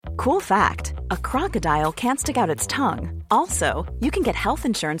Cool fact, a crocodile can't stick out its tongue. Also, you can get health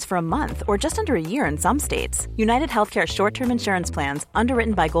insurance for a month or just under a year in some states. United Healthcare short-term insurance plans,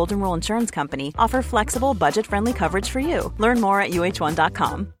 underwritten by Golden Rule Insurance Company, offer flexible, budget-friendly coverage for you. Learn more at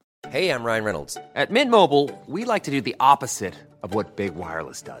uh1.com. Hey, I'm Ryan Reynolds. At Mint Mobile, we like to do the opposite of what Big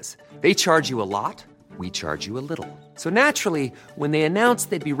Wireless does. They charge you a lot, we charge you a little. So naturally, when they announced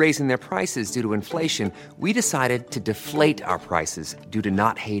they'd be raising their prices due to inflation, we decided to deflate our prices due to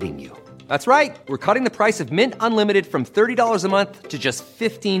not hating you. That's right. We're cutting the price of Mint Unlimited from $30 a month to just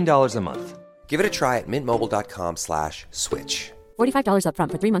 $15 a month. Give it a try at mintmobile.com/switch. $45 up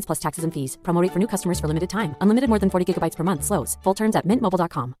front for 3 months plus taxes and fees. Promo rate for new customers for limited time. Unlimited more than 40 gigabytes per month slows. Full terms at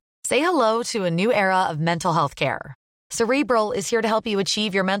mintmobile.com. Say hello to a new era of mental health care. Cerebral is here to help you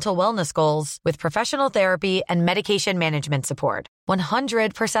achieve your mental wellness goals with professional therapy and medication management support.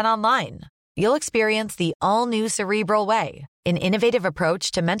 100% online. You'll experience the all-new Cerebral Way, an innovative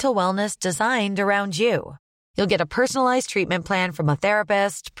approach to mental wellness designed around you. You'll get a personalized treatment plan from a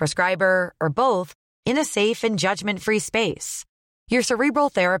therapist, prescriber, or both in a safe and judgment-free space. Your Cerebral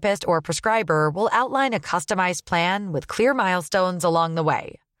therapist or prescriber will outline a customized plan with clear milestones along the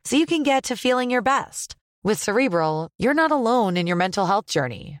way, so you can get to feeling your best. With Cerebral, you're not alone in your mental health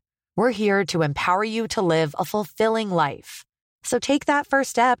journey. We're here to empower you to live a fulfilling life. So take that first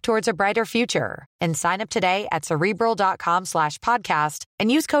step towards a brighter future and sign up today at Cerebral.com/podcast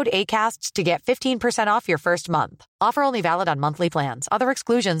and use code ACAST to get 15% off your first month. Offer only valid on monthly plans. Other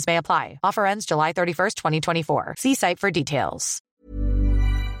exclusions may apply. Offer ends July 31st, 2024. See site for details.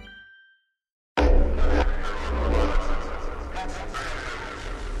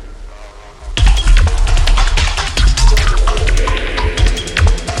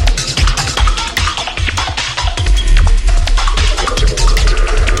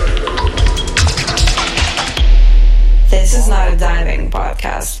 This is not a diving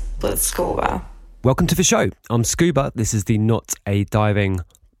podcast with Scuba. Welcome to the show. I'm Scuba. This is the Not a Diving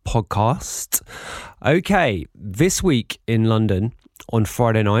podcast. Okay, this week in London on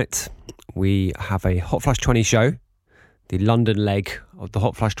Friday night, we have a Hot Flush 20 show, the London leg of the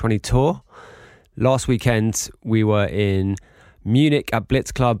Hot Flush 20 tour. Last weekend, we were in Munich at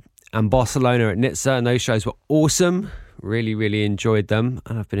Blitz Club and Barcelona at Nizza, and those shows were awesome. Really, really enjoyed them,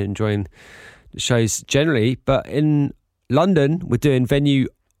 and I've been enjoying the shows generally. But in London, we're doing venue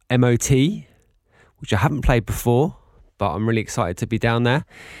MOT, which I haven't played before, but I'm really excited to be down there.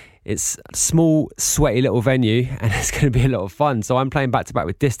 It's a small, sweaty little venue, and it's going to be a lot of fun. So I'm playing back-to-back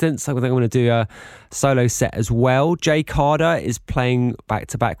with Distance. I think I'm going to do a solo set as well. Jay Carter is playing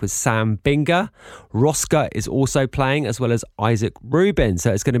back-to-back with Sam Binger. Rosca is also playing, as well as Isaac Rubin.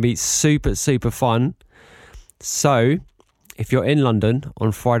 So it's going to be super, super fun. So if you're in London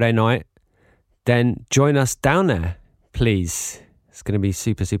on Friday night, then join us down there, please. It's going to be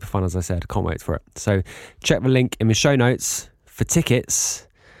super, super fun, as I said. Can't wait for it. So check the link in the show notes for tickets.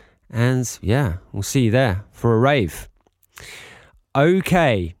 And yeah, we'll see you there for a rave.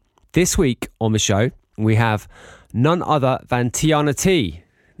 Okay, this week on the show, we have none other than Tijana T.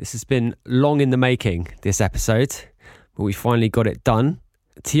 This has been long in the making, this episode, but we finally got it done.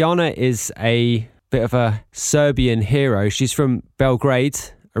 Tijana is a bit of a Serbian hero. She's from Belgrade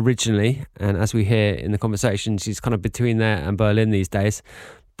originally, and as we hear in the conversation, she's kind of between there and Berlin these days.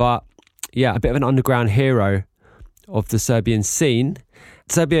 But yeah, a bit of an underground hero of the Serbian scene.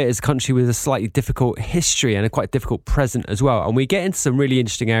 Serbia is a country with a slightly difficult history and a quite difficult present as well. And we get into some really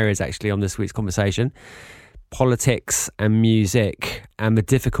interesting areas actually on this week's conversation. Politics and music and the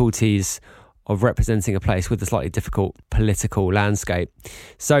difficulties of representing a place with a slightly difficult political landscape.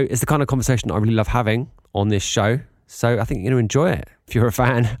 So it's the kind of conversation I really love having on this show. So I think you're going to enjoy it if you're a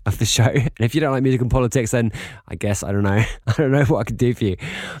fan of the show. And if you don't like music and politics, then I guess, I don't know. I don't know what I can do for you.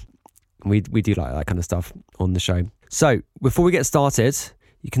 We do like that kind of stuff on the show. So before we get started,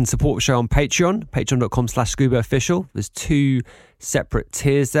 you can support the show on Patreon, patreon.com/scubaofficial. There's 2 separate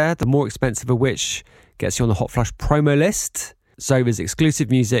tiers there, the more expensive of which gets you on the Hot Flush promo list. So there's exclusive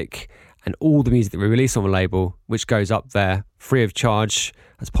music and all the music that we release on the label, which goes up there free of charge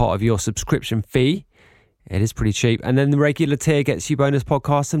as part of your subscription fee. It is pretty cheap. And then the regular tier gets you bonus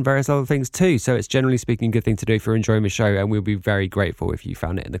podcasts and various other things too. So it's generally speaking a good thing to do if you're enjoying the show, and we'll be very grateful if you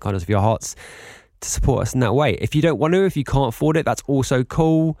found it in the kindness of your hearts to support us in that way. If you don't want to, if you can't afford it, that's also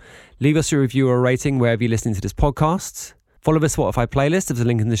cool. Leave us a review or a rating wherever you're listening to this podcast. Follow the Spotify playlist. There's a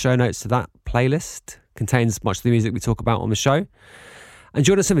link in the show notes to that playlist. Contains much of the music we talk about on the show. And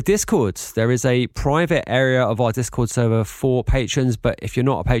join us in the Discord. There is a private area of our Discord server for patrons, but if you're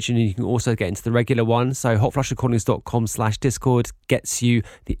not a patron, you can also get into the regular one. So hotflushrecordings.com/Discord gets you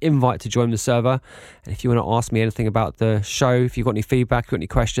the invite to join the server. And if you want to ask me anything about the show, if you've got any feedback, if you've got any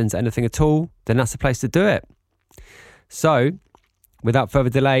questions, anything at all, then that's the place to do it. So, without further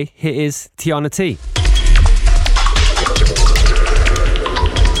delay, here is Tijana T.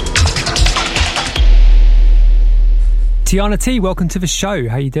 Tijana T, welcome to the show.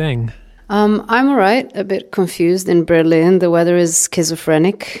 How are you doing? I'm all right. A bit confused in Berlin. The weather is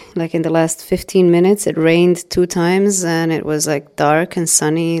schizophrenic. Like in the last 15 minutes, it rained 2 times and it was like dark and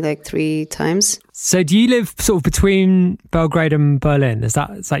sunny like 3 times. So do you live sort of between Belgrade and Berlin? Is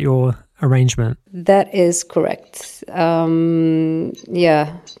that your arrangement? That is correct.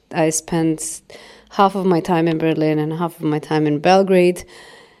 Yeah, I spent half of my time in Berlin and half of my time in Belgrade.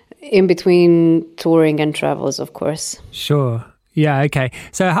 In between touring and travels, of course. Sure. Yeah, okay.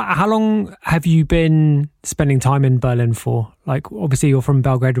 So how long have you been spending time in Berlin for? Like, obviously you're from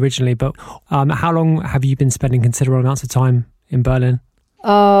Belgrade originally, but how long have you been spending considerable amounts of time in Berlin?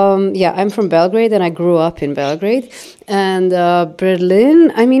 Yeah, I'm from Belgrade and I grew up in Belgrade. And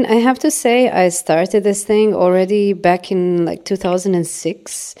Berlin, I mean, I have to say I started this thing already back in like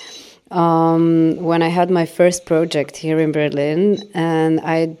 2006. When I had my first project here in Berlin, and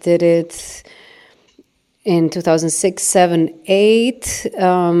I did it in 2006, 7, 8.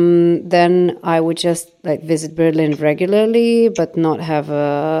 Then I would just like visit Berlin regularly, but not have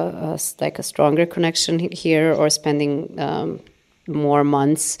a stronger connection here or spending more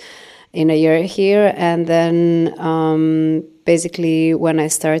months in a year here. And then basically when I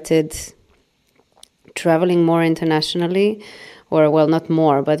started traveling more internationally, or well, not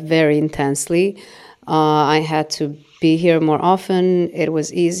more, but very intensely. I had to be here more often. It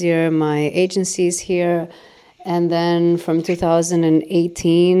was easier. My agency is here. And then from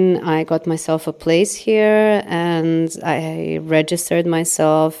 2018, I got myself a place here and I registered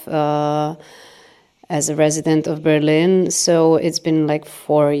myself as a resident of Berlin. So it's been like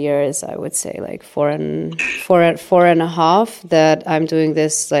 4 years, I would say, like four and a half that I'm doing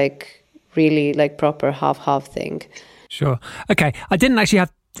this like really like proper half thing. Sure. Okay. I didn't actually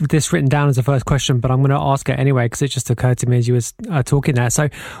have this written down as a first question, but I'm going to ask it anyway because it just occurred to me as you were talking there. So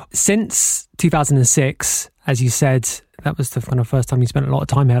since 2006, as you said, that was the kind of first time you spent a lot of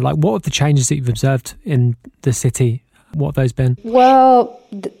time here. Like, what are the changes that you've observed in the city? What have those been? Well,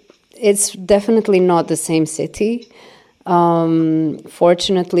 it's definitely not the same city.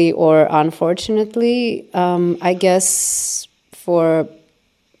 Fortunately or unfortunately, I guess for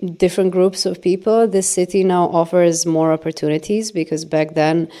different groups of people, this city now offers more opportunities because back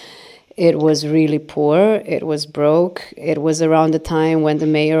then it was really poor, it was broke. It was around the time when the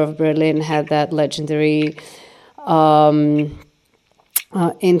mayor of Berlin had that legendary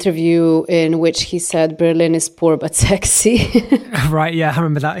interview in which he said Berlin is poor but sexy. Right, yeah, I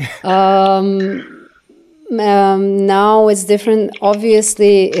remember that. Now it's different.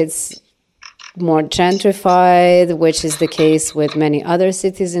 Obviously, it's more gentrified, which is the case with many other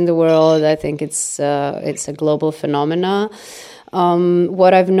cities in the world. I think it's a global phenomena.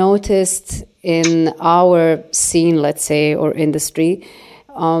 What I've noticed in our scene, let's say, or industry,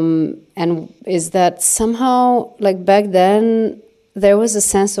 and is that somehow, like back then, there was a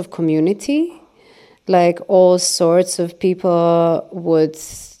sense of community. Like all sorts of people would,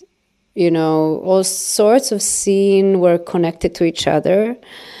 all sorts of scene were connected to each other.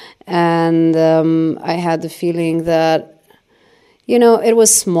 And I had the feeling that, it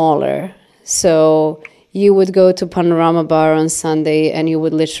was smaller. So you would go to Panorama Bar on Sunday and you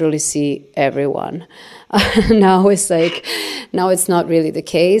would literally see everyone. Now it's not really the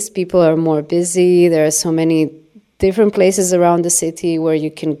case. People are more busy. There are so many different places around the city where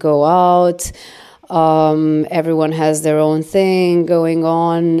you can go out. Everyone has their own thing going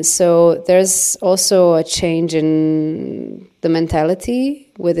on. So there's also a change in the mentality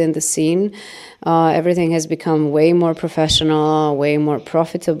within the scene. Everything has become way more professional, way more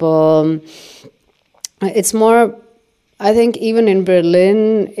profitable. It's more, I think even in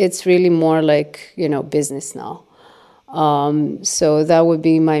Berlin, it's really more like, business now. So that would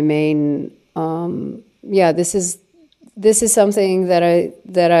be my main, this is something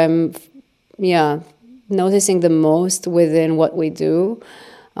that I'm noticing the most within what we do.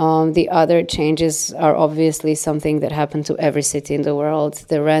 The other changes are obviously something that happen to every city in the world.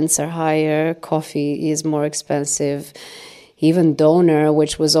 The rents are higher, coffee is more expensive. Even doner,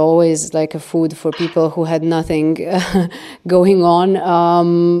 which was always like a food for people who had nothing going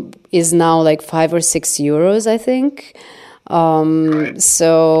on, is now like 5 or 6 euros, I think.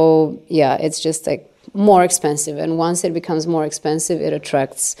 So yeah, it's just like more expensive. And once it becomes more expensive, it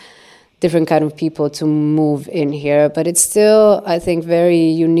attracts different kind of people to move in here. But it's still, I think, very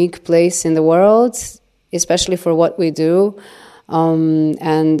unique place in the world, especially for what we do.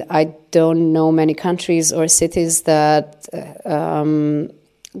 And I don't know many countries or cities that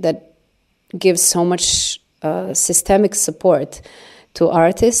that give so much systemic support to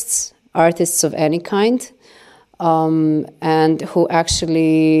artists of any kind, and who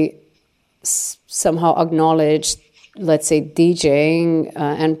actually somehow acknowledge, let's say, DJing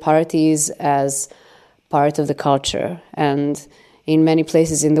and parties as part of the culture. And in many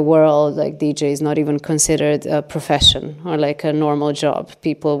places in the world, like, DJ is not even considered a profession or like a normal job.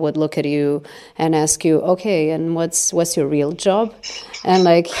 People would look at you and ask you, okay, and what's your real job? And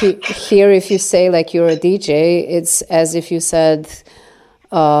like here, if you say like you're a DJ, it's as if you said,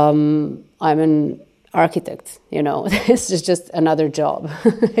 I'm an architect, you know. This is just another job.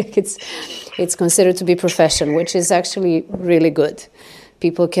 Like it's considered to be profession, which is actually really good.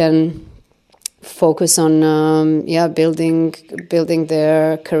 People can focus on building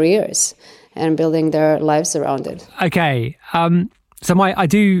their careers and building their lives around it. Okay, so I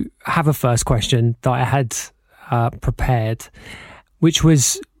do have a first question that I had prepared, which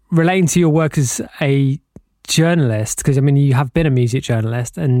was relating to your work as a journalist, because I mean you have been a music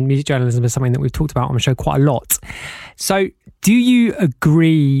journalist, and music journalism is something that we've talked about on the show quite a lot. So do you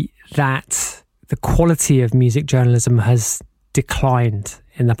agree that the quality of music journalism has declined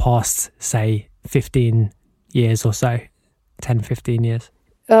in the past, say, 15 years or so, 10, 15 years?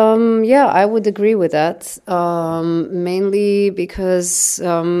 Yeah, I would agree with that. Mainly because,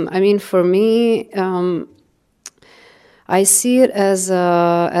 I mean, for me, I see it as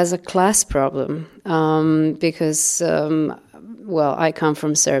a class problem, because, well, I come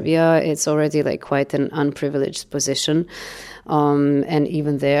from Serbia. It's already like quite an unprivileged position. And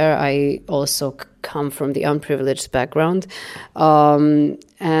even there, I also come from the unprivileged background.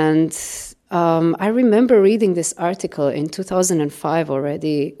 I remember reading this article in 2005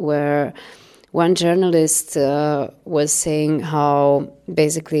 already, where one journalist was saying how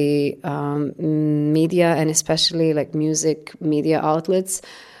basically media, and especially like music media outlets,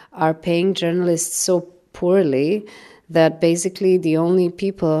 are paying journalists so poorly that basically the only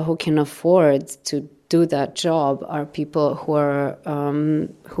people who can afford to do that job are people who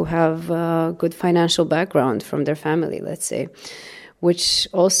have a good financial background from their family, let's say, which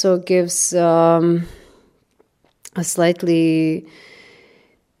also gives a slightly,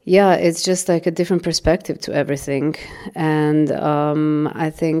 it's just like a different perspective to everything. And I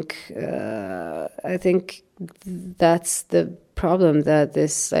think that's the problem, that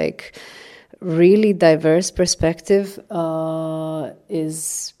this like really diverse perspective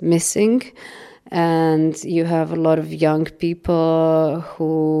is missing. And you have a lot of young people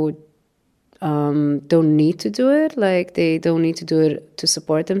who don't need to do it. Like, they don't need to do it to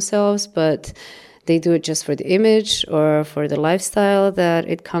support themselves, but they do it just for the image or for the lifestyle that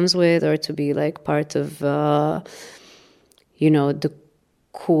it comes with, or to be like part of, the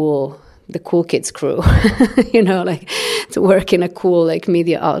cool kids crew, like to work in a cool like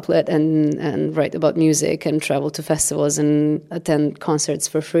media outlet and write about music and travel to festivals and attend concerts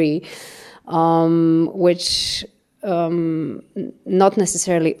for free, which not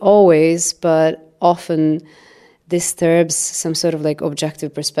necessarily always, but often disturbs some sort of like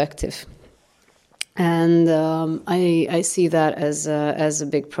objective perspective. And I see that as a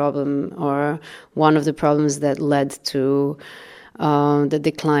big problem, or one of the problems that led to the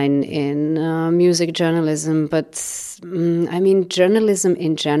decline in music journalism. But I mean, journalism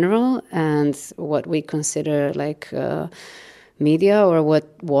in general, and what we consider like media, or what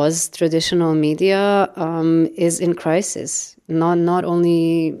was traditional media, is in crisis. Not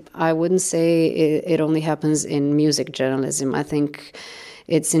only, I wouldn't say it only happens in music journalism. I think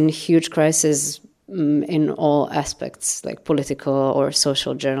it's in huge crisis in all aspects, like political or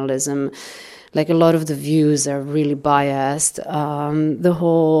social journalism. Like, a lot of the views are really biased. The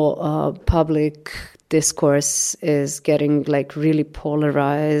whole public discourse is getting like really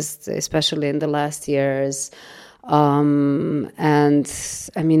polarized, especially in the last years. And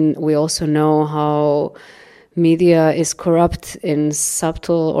I mean, we also know how media is corrupt in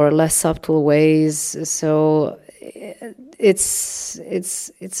subtle or less subtle ways. So it's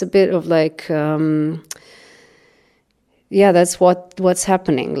a bit of like, that's what's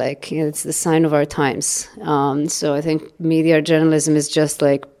happening. Like, it's the sign of our times. So I think media journalism is just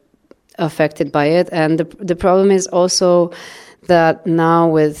like affected by it. And the problem is also that now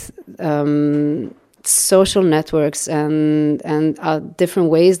with social networks and different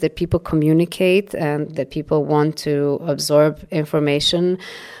ways that people communicate and that people want to absorb information,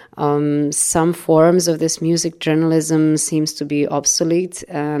 Some forms of this music journalism seems to be obsolete,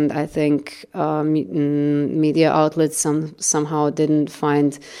 and I think media outlets somehow didn't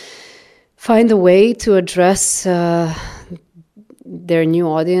find a way to address their new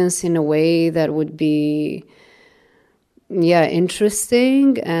audience in a way that would be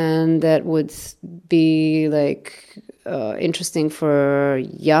interesting, and that would be like interesting for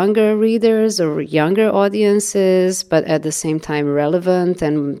younger readers or younger audiences, but at the same time relevant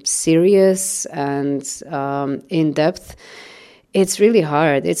and serious and in depth. It's really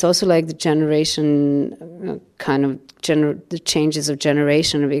hard. It's also like the generation the changes of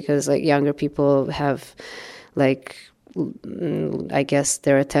generation, because like younger people have like, I guess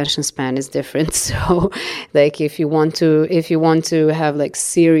their attention span is different. So like if you want to have like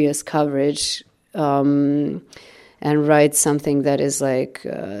serious coverage and write something that is like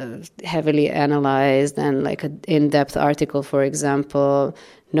heavily analyzed and like an in-depth article, for example,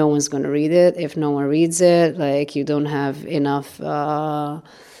 no one's going to read it. If no one reads it, like you don't have enough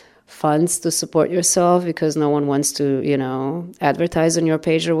funds to support yourself, because no one wants to, advertise on your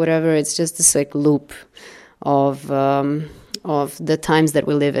page or whatever. It's just this like loop of the times that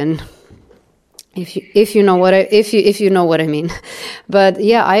we live in. If you know what I mean. But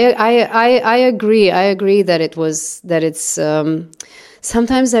yeah, I agree. I agree that it's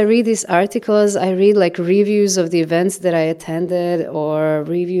sometimes I read these articles, I read like reviews of the events that I attended or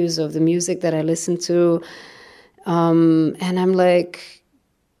reviews of the music that I listened to, and I'm like,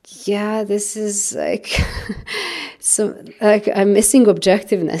 yeah, this is like so like I'm missing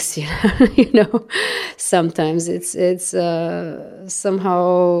objectiveness, sometimes it's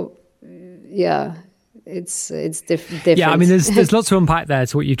somehow. Yeah, it's different. Yeah, I mean, there's lots to unpack there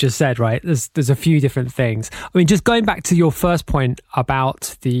to what you've just said, right? There's a few different things. I mean, just going back to your first point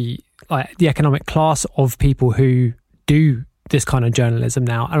about the economic class of people who do this kind of journalism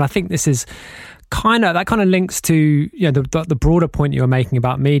now, and I think this is kind of links to the broader point you were making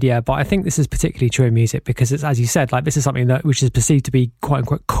about media, but I think this is particularly true in music because it's, as you said, like this is something which is perceived to be quite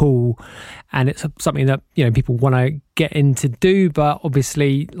unquote cool, and it's something that people want to get in to do, but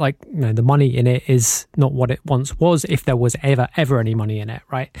obviously the money in it is not what it once was, if there was ever any money in it,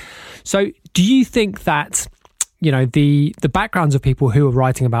 right? So do you think that the backgrounds of people who are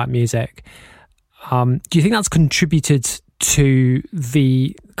writing about music, do you think that's contributed to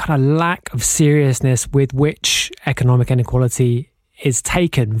the kind of lack of seriousness with which economic inequality is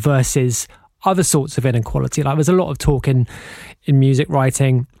taken versus other sorts of inequality? Like there's a lot of talk in music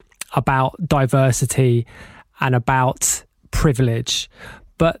writing about diversity and about privilege,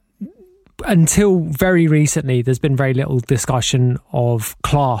 but until very recently there's been very little discussion of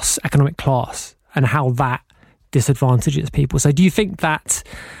class, economic class, and how that disadvantages people. So do you think that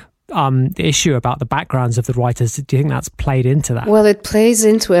the issue about the backgrounds of the writers, do you think that's played into that? Well, it plays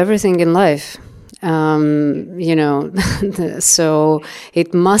into everything in life, so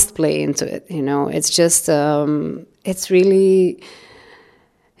it must play into it. It's just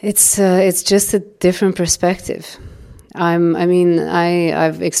it's just a different perspective.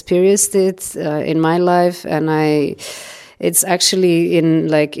 I've experienced it in my life, and it's actually,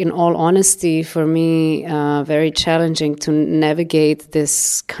 in all honesty, for me, very challenging to navigate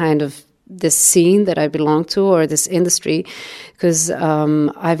this scene that I belong to, or this industry, because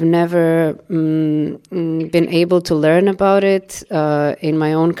I've never been able to learn about it in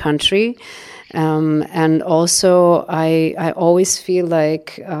my own country. And also, I always feel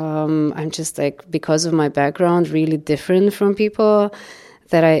like I'm just like, because of my background, really different from people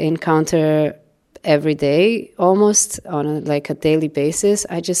that I encounter every day, almost on a daily basis.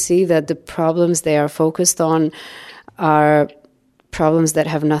 I just see that the problems they are focused on are problems that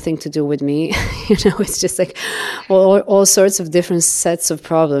have nothing to do with me. It's just like all sorts of different sets of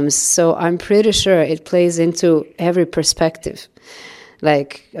problems. So I'm pretty sure it plays into every perspective,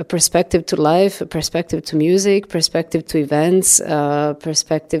 like a perspective to life, a perspective to music, perspective to events,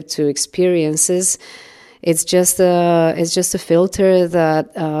 perspective to experiences. It's just a filter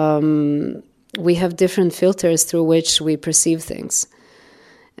that we have different filters through which we perceive things.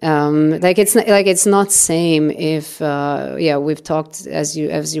 It's not same if we've talked, as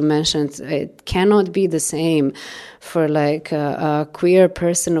you mentioned, it cannot be the same for a queer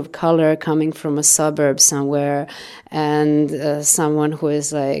person of color coming from a suburb somewhere and someone who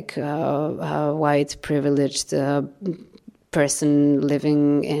is a white privileged person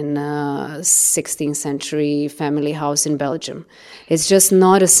living in a 16th century family house in Belgium. It's just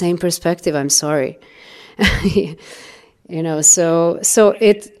not the same perspective. I'm sorry. So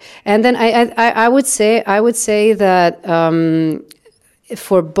it, and then I would say that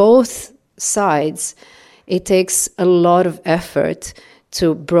for both sides, it takes a lot of effort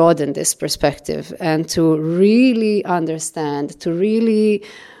to broaden this perspective and to really understand, to really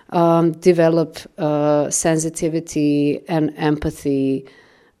develop sensitivity and empathy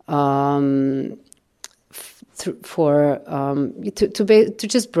to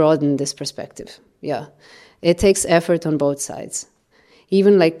just broaden this perspective. Yeah, it takes effort on both sides.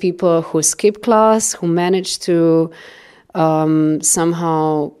 Even like people who skip class, who manage to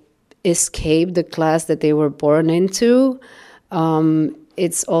somehow escape the class that they were born into.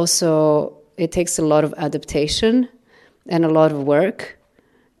 It takes a lot of adaptation and a lot of work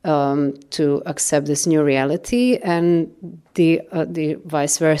to accept this new reality, and the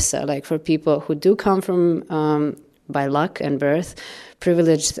vice versa. Like for people who do come from by luck and birth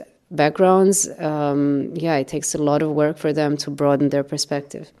privileged backgrounds, it takes a lot of work for them to broaden their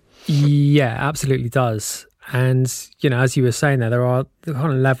perspective. Yeah, absolutely does. And as you were saying there are the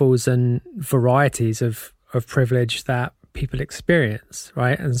kind of levels and varieties of privilege that people experience,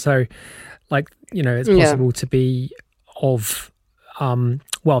 right? And so, it's possible to be of,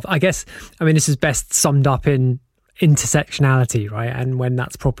 I guess, this is best summed up in intersectionality, right? And when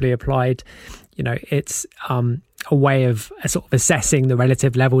that's properly applied, it's a way of sort of assessing the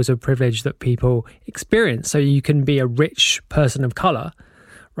relative levels of privilege that people experience. So you can be a rich person of color,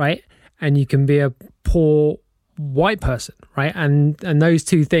 right? And you can be a poor white person, right? And those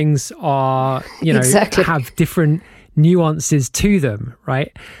two things are, exactly. have different nuances to them,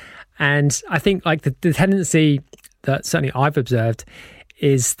 right? And I think the tendency that certainly I've observed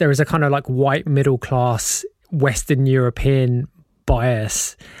is there is a kind of white middle class Western European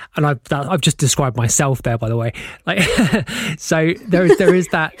bias, and I've just described myself there, by the way. So there is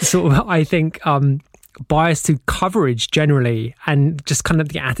that sort of, I think, bias to coverage generally, and just kind of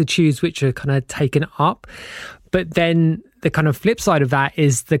the attitudes which are kind of taken up. But then the kind of flip side of that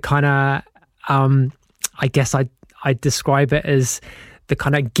is the kind of, I guess I describe it as the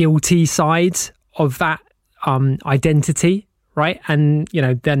kind of guilty side of that identity, right? And,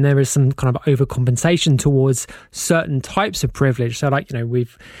 then there is some kind of overcompensation towards certain types of privilege. So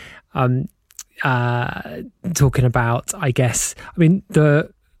we've talking about, I guess,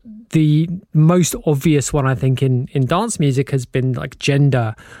 the most obvious one, I think, in dance music has been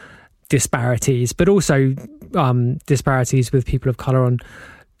gender disparities, but also disparities with people of color on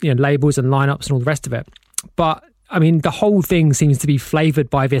labels and lineups and all the rest of it. But the whole thing seems to be flavored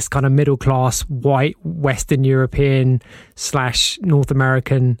by this kind of middle class white Western European / North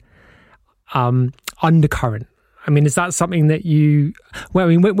American undercurrent. Is that something that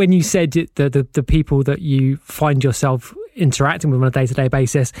when you said the people that you find yourself interacting with on a day-to-day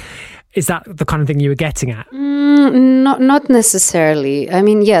basis, is that the kind of thing you were getting at? Not necessarily.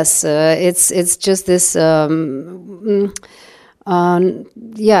 Yes, it's just this.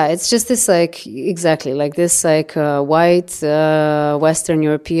 It's just this exactly this white Western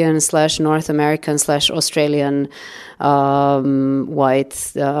European / North American / Australian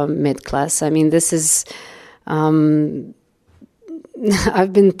white mid class. This is. I've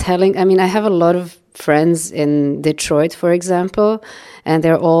been telling. I have a lot of friends in Detroit, for example, and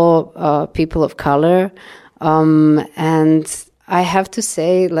they're all people of color. And I have to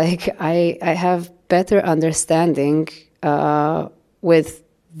say, I have better understanding with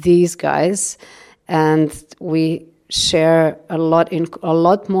these guys, and we share a lot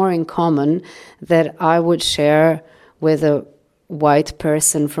more in common that I would share with a white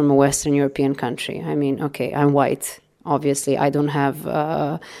person from a Western European country. Okay, I'm white. Obviously, I don't have.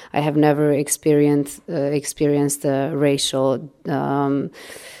 I have never experienced racial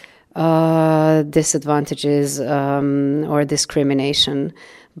disadvantages or discrimination,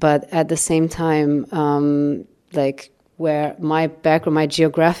 but at the same time, where my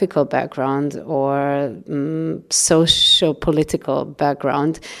geographical background or socio-political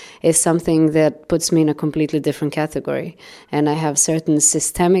background is something that puts me in a completely different category. And I have certain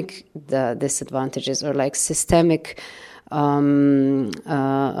systemic disadvantages or systemic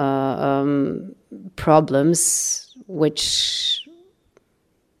problems which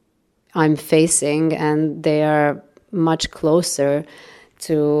I'm facing, and they are much closer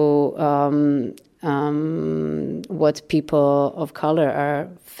to what people of color are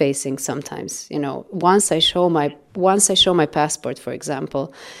facing sometimes. Once I show my passport, for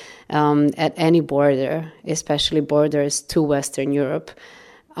example, at any border, especially borders to Western Europe,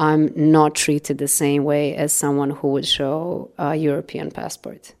 I'm not treated the same way as someone who would show a European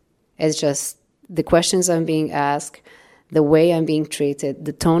passport. It's just the questions I'm being asked, the way I'm being treated,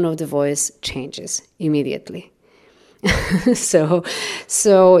 the tone of the voice changes immediately. So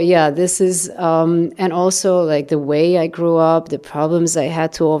yeah, this is, and also the way I grew up, the problems I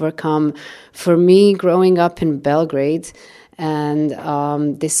had to overcome. For me, growing up in Belgrade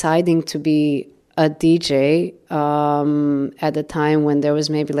and deciding to be a DJ at the time when there was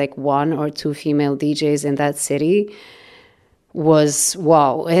maybe like 1 or 2 female DJs in that city was,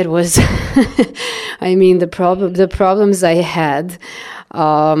 wow. It was, I mean, the problems I had,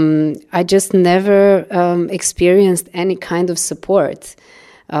 I just never experienced any kind of support.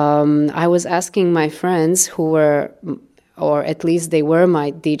 I was asking my friends who were, or at least they were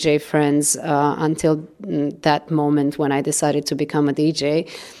my DJ friends until that moment when I decided to become a DJ.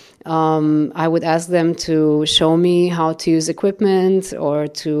 I would ask them to show me how to use equipment, or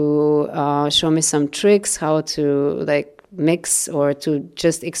to show me some tricks, how to like mix, or to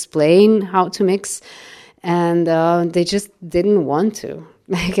just explain how to mix. And they just didn't want to.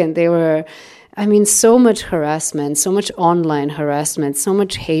 Like, and they were, I mean, so much harassment, so much online harassment, so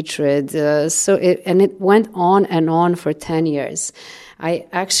much hatred. It went on and on for 10 years. I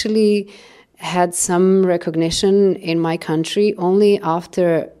actually had some recognition in my country only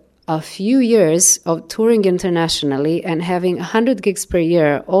after a few years of touring internationally and having 100 gigs per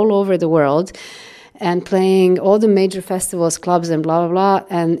year all over the world and playing all the major festivals, clubs, and blah, blah, blah.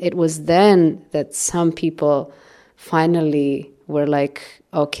 And it was then that some people finally were like,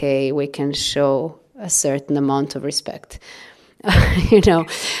 okay, we can show a certain amount of respect. You know,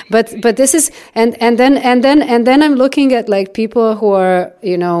 but this is, and then I'm looking at like people who are,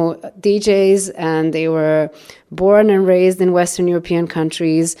 you know, DJs, and they were born and raised in Western European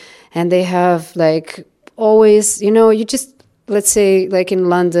countries, and they have like always, you know, you just, let's say like in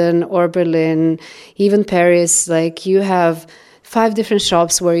London or Berlin, even Paris, like you have 5 different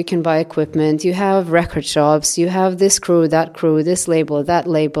shops where you can buy equipment. You have record shops. You have this crew, this label, that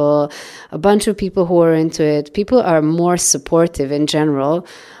label, a bunch of people who are into it. People are more supportive in general.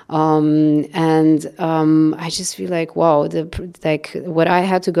 I just feel like, wow, like what I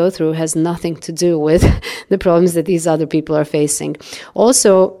had to go through has nothing to do with the problems that these other people are facing.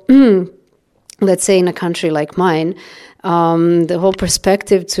 Also, let's say in a country like mine, the whole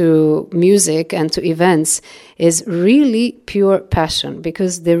perspective to music and to events is really pure passion,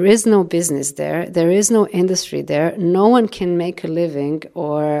 because there is no business there. There is no industry there. No one can make a living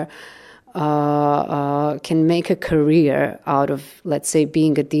or can make a career out of, let's say,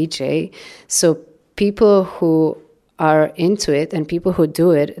 being a DJ. So people who are into it and people who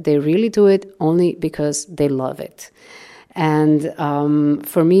do it, they really do it only because they love it. And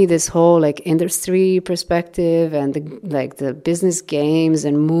for me, this whole like industry perspective and the business games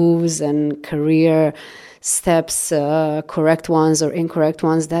and moves and career steps, correct ones or incorrect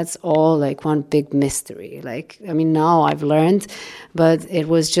ones, that's all like one big mystery. Like, I mean, now I've learned, but it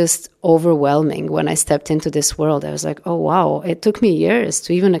was just overwhelming when I stepped into this world. I was like, oh, wow, it took me years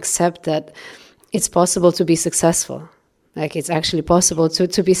to even accept that it's possible to be successful. Like, it's actually possible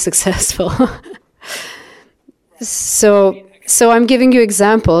to be successful. So I'm giving you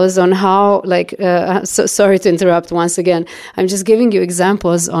examples on how, like, so sorry to interrupt once again. I'm just giving you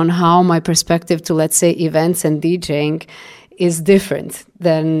examples on how my perspective to, let's say, events and DJing is different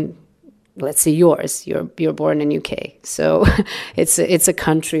than, let's say, yours. You're born in UK, so it's a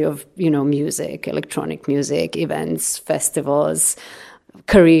country of, you know, music, electronic music, events, festivals,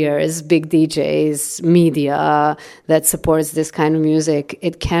 careers, big DJs, media that supports this kind of music.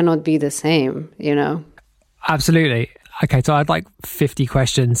 It cannot be the same, you know. Absolutely. Okay, so I had like 50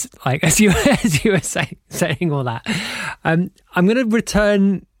 questions, like as you were saying all that. I'm going to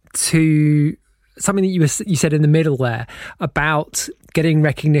return to something that you said in the middle there about getting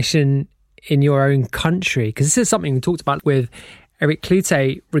recognition in your own country, because this is something we talked about with Eric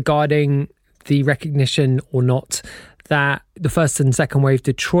Cloutez regarding the recognition or not that the first and second wave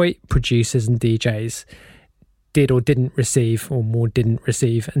Detroit producers and DJs did or didn't receive, or more didn't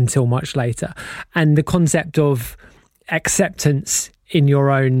receive until much later. And the concept of acceptance in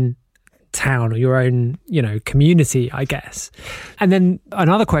your own town or your own, you know, community, I guess. And then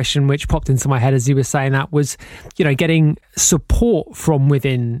another question which popped into my head as you were saying that was, you know, getting support from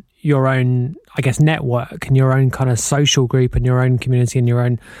within your own, I guess, network and your own kind of social group and your own community and your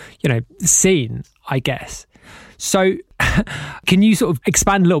own, you know, scene, I guess. So can you sort of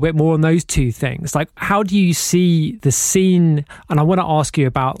expand a little bit more on those two things? Like, how do you see the scene? And I want to ask you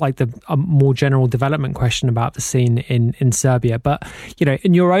about like a more general development question about the scene in Serbia. But, you know,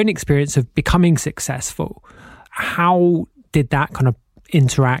 in your own experience of becoming successful, how did that kind of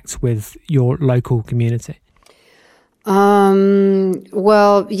interact with your local community?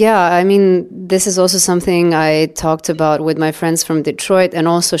 Well, yeah, I mean, this is also something I talked about with my friends from Detroit and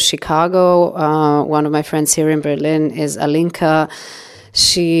also Chicago. One of my friends here in Berlin is Alinka.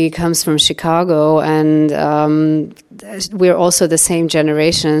 She comes from Chicago, and we're also the same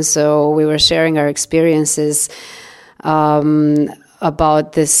generation, so we were sharing our experiences.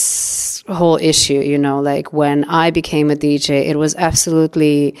 about this whole issue, you know, like when I became a DJ, it was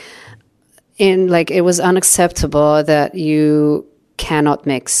absolutely it was unacceptable that you cannot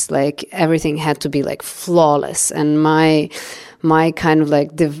mix. Like everything had to be like flawless. And my kind of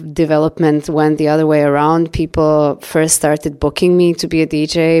like development went the other way around. People first started booking me to be a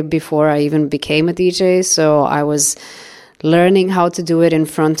DJ before I even became a DJ. So I was learning how to do it in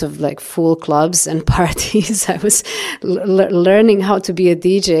front of like full clubs and parties. I was learning how to be a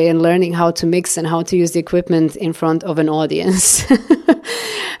DJ and learning how to mix and how to use the equipment in front of an audience.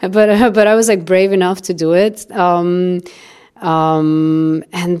 But I was like brave enough to do it. And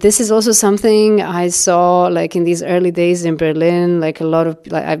this is also something I saw like in these early days in Berlin. Like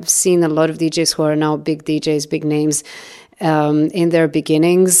I've seen a lot of DJs who are now big DJs, big names, in their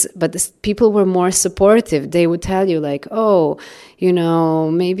beginnings, but people were more supportive. They would tell you like, oh, you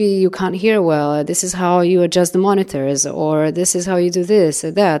know, maybe you can't hear well. This is how you adjust the monitors, or this is how you do this or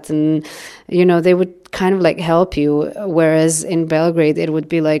that. And, you know, they would kind of like help you. Whereas in Belgrade, it would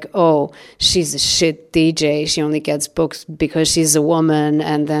be like, oh, she's a shit DJ. She only gets booked because she's a woman.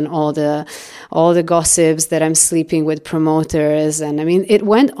 And then all the gossips that I'm sleeping with promoters. And I mean, it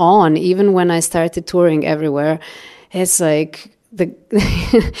went on even when I started touring everywhere. It's like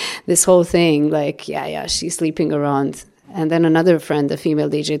this whole thing, like, yeah, she's sleeping around. And then another friend, a female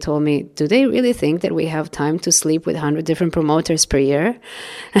DJ, told me, do they really think that we have time to sleep with 100 different promoters per year?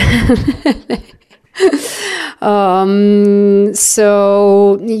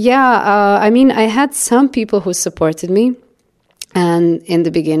 So, yeah, I mean, I had some people who supported me. And in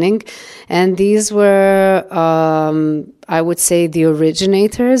the beginning, and these were, I would say, the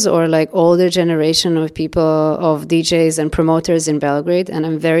originators or like older generation of people, of DJs and promoters in Belgrade. And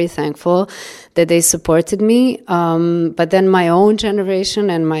I'm very thankful that they supported me. But then my own generation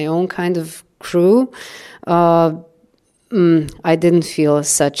and my own kind of crew, I didn't feel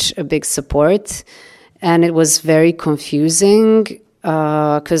such a big support. And it was very confusing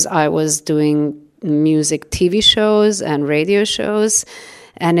because I was doing music TV shows and radio shows,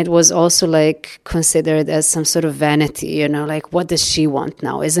 and it was also like considered as some sort of vanity, you know, like what does she want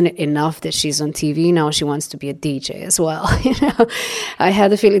now? Isn't it enough that she's on TV? Now she wants to be a DJ as well. You know, I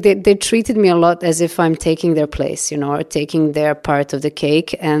had a feeling they treated me a lot as if I'm taking their place, you know, or taking their part of the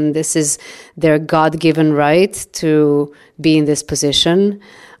cake, and this is their God-given right to be in this position.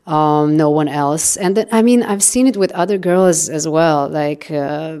 No one else. And then, I mean, I've seen it with other girls as well, like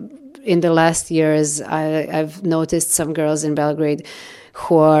in the last years, I've noticed some girls in Belgrade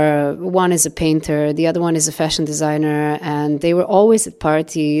who are, one is a painter, the other one is a fashion designer, and they were always at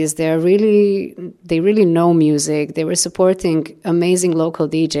parties. They really know music. They were supporting amazing local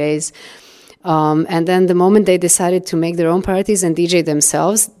DJs. And then the moment they decided to make their own parties and DJ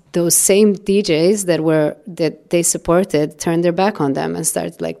themselves, those same DJs that they supported turned their back on them and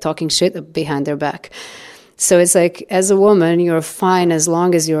started like talking shit behind their back. So it's like, as a woman, you're fine as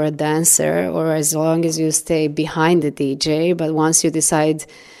long as you're a dancer or as long as you stay behind the DJ. But once you decide,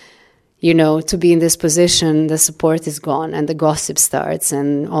 you know, to be in this position, the support is gone and the gossip starts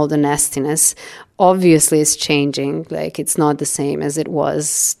and all the nastiness. Obviously, it's changing. Like, it's not the same as it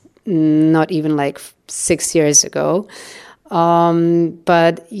was, not even like 6 years ago.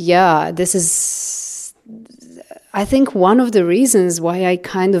 But yeah, this is, I think, one of the reasons why I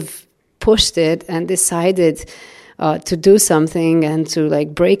kind of pushed it and decided to do something and to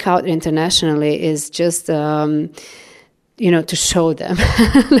like break out internationally is just you know, to show them.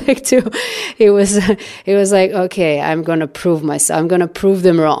 It was like, okay, I'm gonna prove myself, I'm gonna prove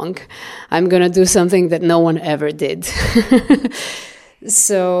them wrong, I'm gonna do something that no one ever did.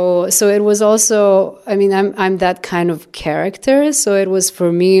 So it was also, I mean, I'm that kind of character, so it was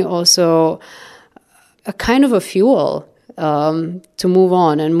for me also a kind of a fuel to move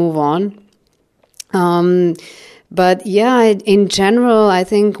on. But yeah, in general, I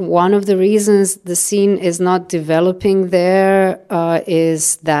think one of the reasons the scene is not developing there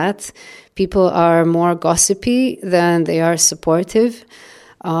is that people are more gossipy than they are supportive,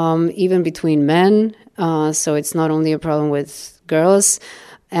 even between men. So it's not only a problem with girls.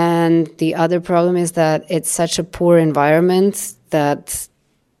 And the other problem is that it's such a poor environment that,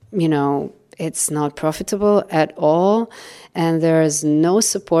 you know, it's not profitable at all, and there is no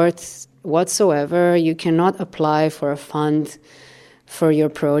support whatsoever. You cannot apply for a fund for your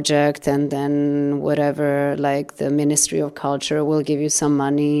project and then whatever, like the Ministry of Culture will give you some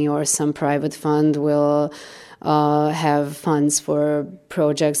money or some private fund will have funds for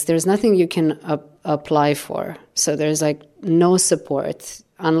projects. There's nothing you can apply for. So there's like no support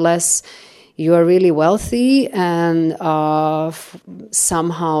unless you are really wealthy and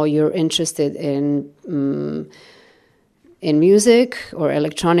somehow you're interested in in music or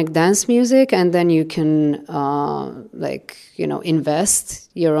electronic dance music, and then you can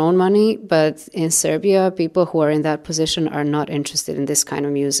invest your own money. But in Serbia, people who are in that position are not interested in this kind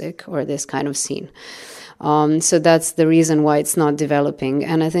of music or this kind of scene. So that's the reason why it's not developing.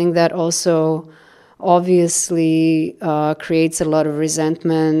 And I think that also obviously creates a lot of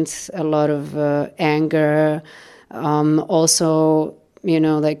resentment, a lot of anger. Also,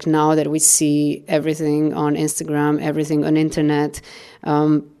 now that we see everything on Instagram, everything on internet,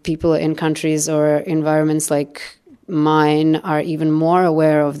 people in countries or environments like mine are even more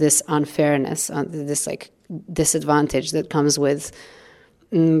aware of this unfairness, this disadvantage that comes with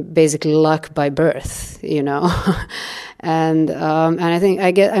basically luck by birth, and I think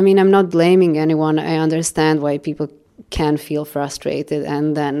I'm not blaming anyone. I understand why people can feel frustrated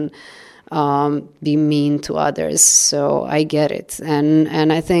and then be mean to others. So I get it,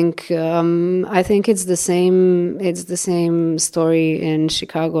 and I think it's the same story in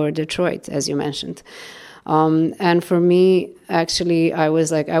Chicago or Detroit, as you mentioned. And for me, actually, I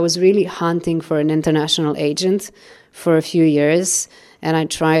was really hunting for an international agent for a few years, and I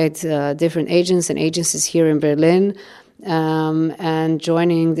tried different agents and agencies here in Berlin. And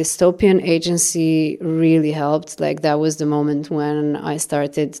joining Dystopian agency really helped. That was the moment when I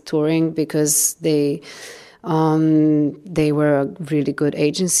started touring, because they were a really good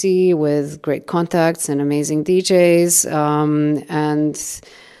agency with great contacts and amazing DJs. And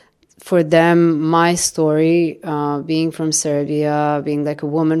for them, my story, being from Serbia, being a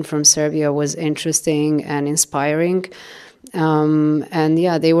woman from Serbia, was interesting and inspiring.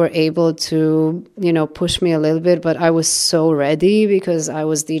 They were able to, push me a little bit, but I was so ready because I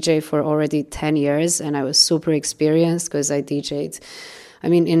was DJ for already 10 years and I was super experienced because I DJ'd.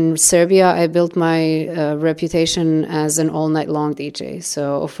 In Serbia, I built my reputation as an all-night long DJ.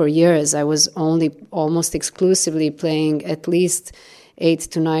 So for years, I was only almost exclusively playing at least 8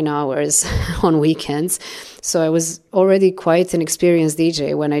 to 9 hours on weekends. So I was already quite an experienced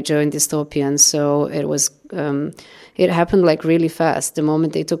DJ when I joined Dystopian. So it was... it happened really fast. The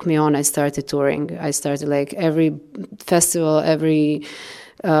moment they took me on, I started touring. I started every festival, every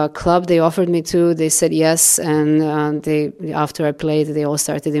club they offered me to, they said yes. And after I played, they all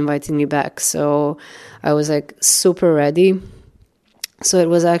started inviting me back. So I was super ready. So it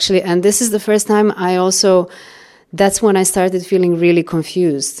was actually, and this is the first time that's when I started feeling really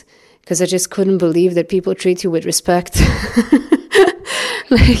confused, because I just couldn't believe that people treat you with respect.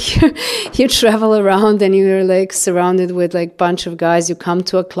 You travel around and you're surrounded with bunch of guys. You come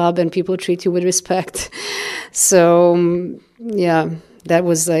to a club and people treat you with respect. So that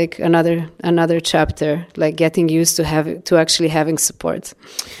was another chapter, getting used to actually having support.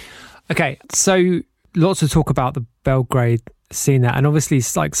 Okay, so lots of talk about the Belgrade scene there, and obviously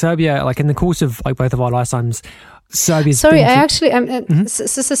Serbia, in the course of both of our lifetimes, Serbia's sorry, I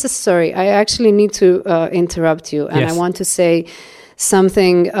actually need to interrupt you, and yes. I want to say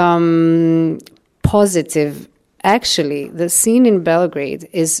something positive. Actually, the scene in Belgrade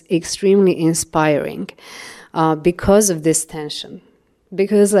is extremely inspiring because of this tension.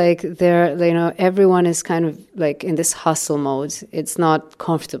 Because everyone is kind of in this hustle mode. It's not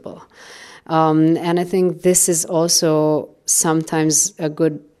comfortable, and I think this is also sometimes a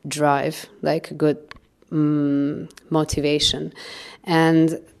good drive, a good motivation.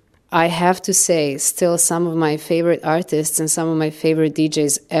 And I have to say, still, some of my favorite artists and some of my favorite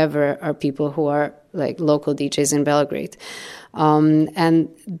DJs ever are people who are local DJs in Belgrade. And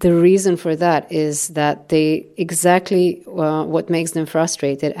the reason for that is that they exactly what makes them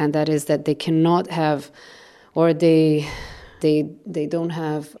frustrated, and that is that they cannot have, or they don't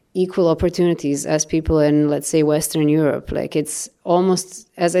have equal opportunities as people in, let's say, Western Europe. It's almost,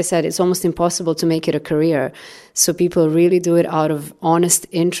 as I said, it's almost impossible to make it a career. So people really do it out of honest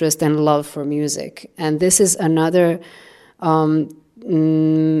interest and love for music. And this is another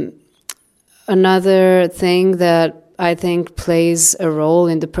thing that I think plays a role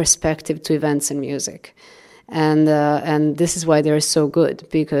in the perspective to events and music. And this is why they're so good,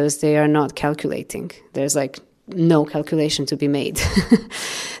 because they are not calculating. There's no calculation to be made.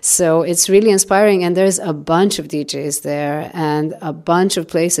 So it's really inspiring, and there's a bunch of DJs there and a bunch of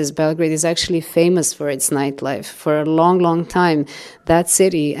places. Belgrade is actually famous for its nightlife. For a long, long time, that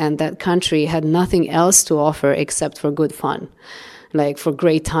city and that country had nothing else to offer except for good fun, for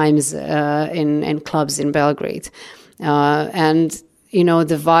great times in clubs in Belgrade. And,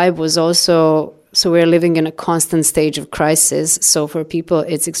 the vibe was also... So we're living in a constant stage of crisis. So for people,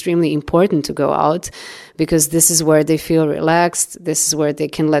 it's extremely important to go out, because this is where they feel relaxed. This is where they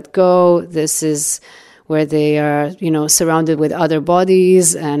can let go. This is where they are, surrounded with other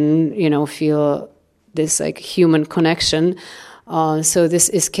bodies and, feel this like human connection. So this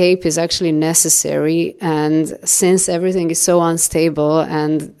escape is actually necessary. And since everything is so unstable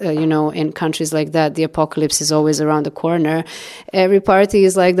and, in countries like that, the apocalypse is always around the corner, every party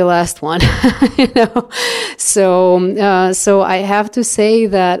is like the last one, So I have to say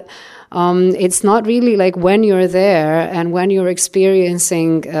that it's not really like when you're there and when you're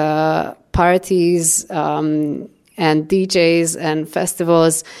experiencing parties and DJs and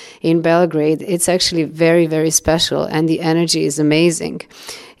festivals in Belgrade, it's actually very, very special, and the energy is amazing.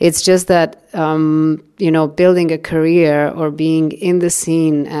 It's just that, building a career or being in the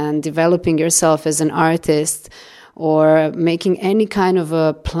scene and developing yourself as an artist or making any kind of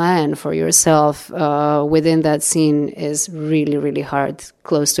a plan for yourself within that scene is really, really hard,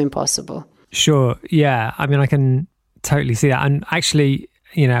 close to impossible. Sure. Yeah. I mean, I can totally see that. And actually,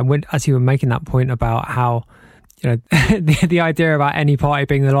 as you were making that point about how, the idea about any party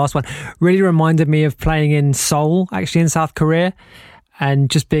being the last one really reminded me of playing in Seoul, actually in South Korea, and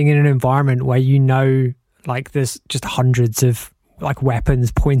just being in an environment where like there's just hundreds of like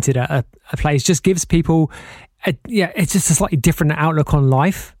weapons pointed at a place just gives people, it's just a slightly different outlook on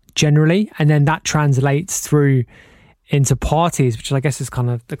life generally, and then that translates through into parties, which I guess is kind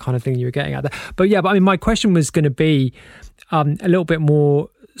of the kind of thing you were getting at there. But I mean, my question was going to be a little bit more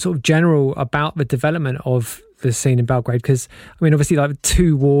sort of general about the development of the scene in Belgrade, because I mean, obviously, like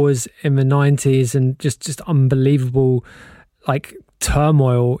 2 wars in the 90s and just unbelievable like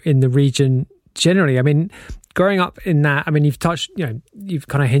turmoil in the region generally. I mean, growing up in that, I mean, you've kind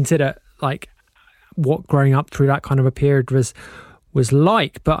of hinted at like what growing up through that kind of a period was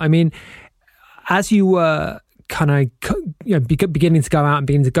like. But I mean, as you were kind of beginning to go out and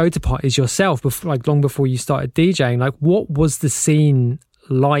beginning to go to parties yourself, before, like long before you started DJing, like what was the scene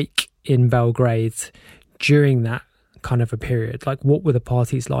like in Belgrade during that kind of a period? Like, what were the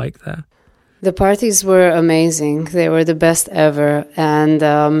parties like there? The parties were amazing. They were the best ever. And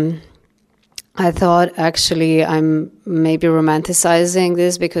I thought, actually, I'm maybe romanticizing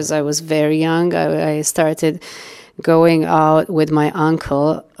this because I was very young. I started going out with my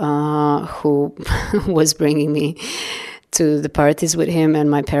uncle, who was bringing me to the parties with him,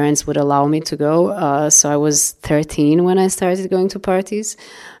 and my parents would allow me to go. So I was 13 when I started going to parties.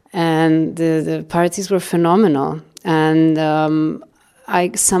 And the parties were phenomenal. And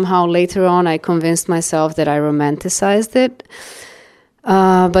I somehow later on, I convinced myself that I romanticized it.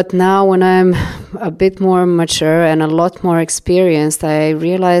 But now when I'm a bit more mature and a lot more experienced, I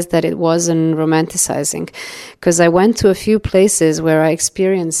realized that it wasn't romanticizing, because I went to a few places where I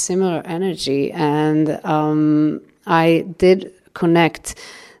experienced similar energy, and I did connect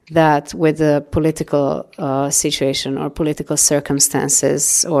that with the political situation or political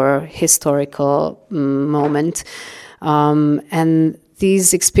circumstances or historical moment. And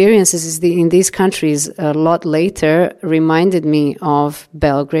these experiences in these countries a lot later reminded me of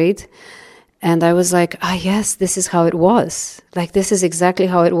Belgrade. And I was like, yes, this is how it was. Like, this is exactly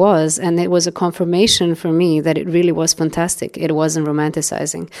how it was. And it was a confirmation for me that it really was fantastic. It wasn't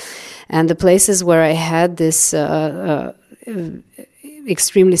romanticizing. And the places where I had this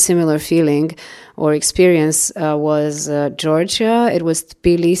extremely similar feeling or experience was Georgia. It was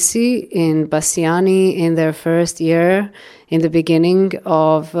Tbilisi, in Bassiani, in their first year, in the beginning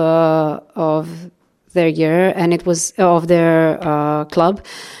of their year, and it was of their club,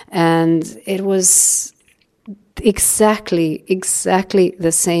 and it was exactly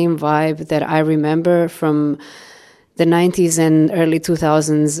the same vibe that I remember from the 90s and early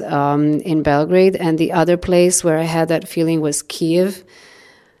 2000s in Belgrade. And the other place where I had that feeling was Kiev,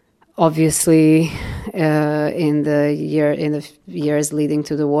 obviously in the years leading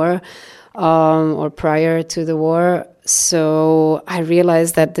to the war, or prior to the war. So I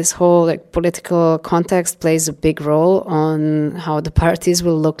realized that this whole political context plays a big role on how the parties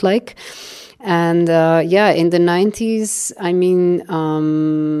will look like. And in the 90s, I mean,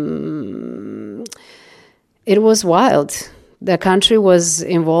 it was wild. The country was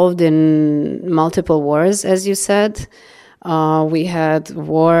involved in multiple wars, as you said. We had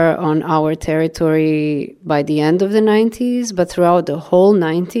war on our territory by the end of the 90s, but throughout the whole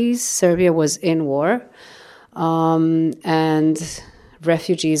 90s, Serbia was in war. And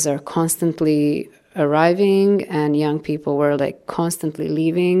refugees are constantly arriving, and young people were constantly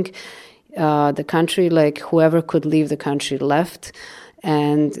leaving the country. Whoever could leave the country left,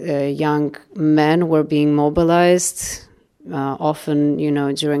 and young men were being mobilized, often,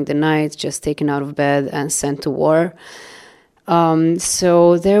 during the night, just taken out of bed and sent to war.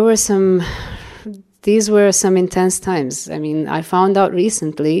 So there were these were some intense times. I mean, I found out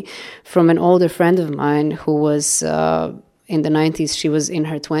recently from an older friend of mine who was in the 90s, she was in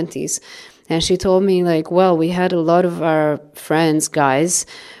her 20s, And she told me, like, well, we had a lot of our friends, guys,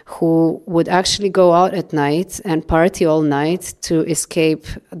 who would actually go out at night and party all night to escape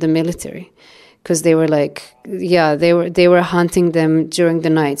the military. Because they were like, yeah, they were hunting them during the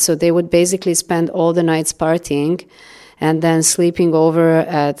night. So they would basically spend all the nights partying and then sleeping over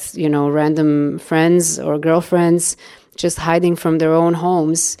at, random friends or girlfriends, just hiding from their own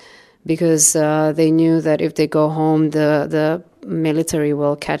homes, because they knew that if they go home, the military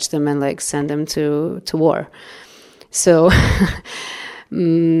will catch them and like send them to war. So,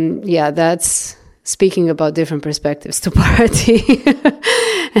 that's speaking about different perspectives to party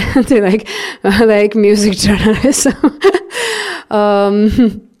and to like music journalism.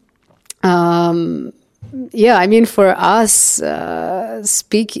 I mean, for us,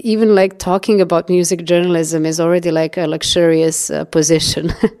 even like talking about music journalism is already like a luxurious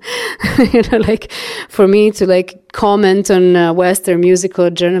position. Like for me to like comment on Western musical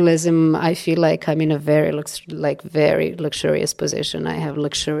journalism, I feel like I'm in a very luxurious position. I have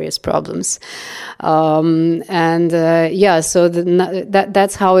luxurious problems, so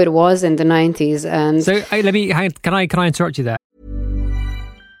that's how it was in the 90s. And so can I interrupt you there?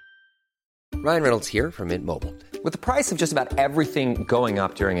 Ryan Reynolds here from Mint Mobile. With the price of just about everything going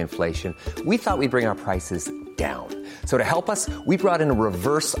up during inflation, we thought we'd bring our prices down. So to help us, we brought in a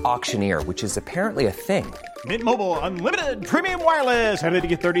reverse auctioneer, which is apparently a thing. Mint Mobile Unlimited Premium Wireless. How to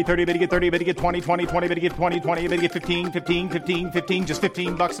get 30, 30, bit to get 30, bit to get 20, 20, 20, bit to get 20, 20, bit to get 15, 15, 15, 15, just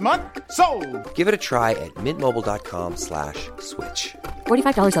 $15 a month? Sold! Give it a try at mintmobile.com/switch.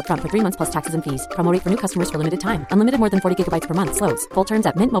 $45 up front for 3 months plus taxes and fees. Promo rate for new customers for limited time. Unlimited more than 40 gigabytes per month. Slows full terms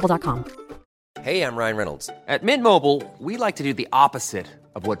at mintmobile.com. Hey, I'm Ryan Reynolds. At Mint Mobile, we like to do the opposite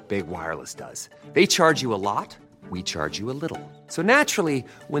of what Big Wireless does. They charge you a lot, we charge you a little. So naturally,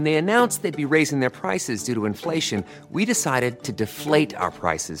 when they announced they'd be raising their prices due to inflation, we decided to deflate our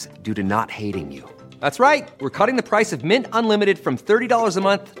prices due to not hating you. That's right. We're cutting the price of Mint Unlimited from $30 a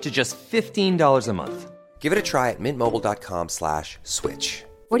month to just $15 a month. Give it a try at mintmobile.com/switch.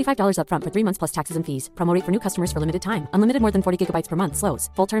 $45 up front for 3 months plus taxes and fees. Promo rate for new customers for limited time. Unlimited more than 40 gigabytes per month. Slows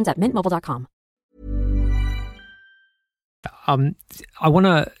full terms at mintmobile.com. I want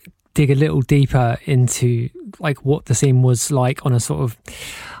to dig a little deeper into like what the scene was like on a sort of,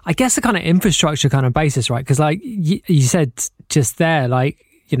 I guess, a kind of infrastructure kind of basis, right? Because like you said just there, like,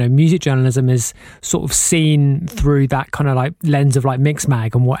 music journalism is sort of seen through that kind of like lens of like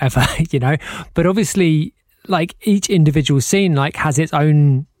Mixmag and whatever, but obviously like each individual scene like has its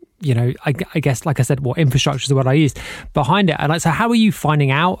own, I guess, like I said, what infrastructure is the word I used behind it. And like, so how are you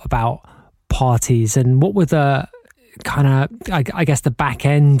finding out about parties, and what were the kind of, I guess, the back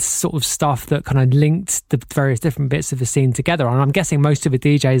end sort of stuff that kind of linked the various different bits of the scene together? And I'm guessing most of the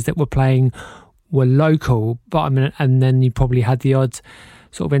DJs that were playing were local, but and then you probably had the odd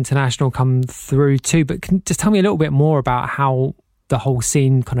sort of international come through too. But just tell me a little bit more about how the whole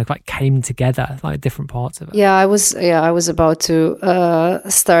scene kind of like came together, like different parts of it. I was about to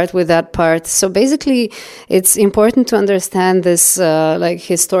start with that part. So basically, it's important to understand this like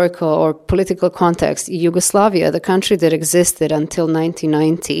historical or political context. Yugoslavia, the country that existed until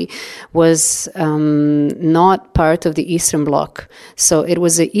 1990, was not part of the Eastern Bloc. So it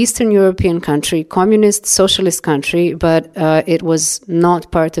was an Eastern European country, communist, socialist country, but it was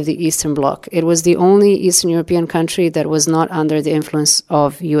not part of the Eastern Bloc. It was the only Eastern European country that was not under the influence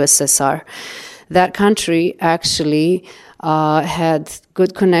of USSR. That country actually had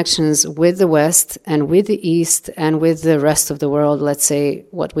good connections with the West and with the East and with the rest of the world, let's say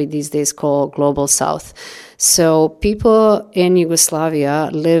what we these days call Global South. So people in Yugoslavia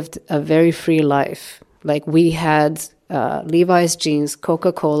lived a very free life. Like we had Levi's jeans,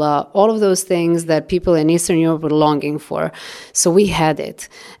 Coca-Cola, all of those things that people in Eastern Europe were longing for. So we had it.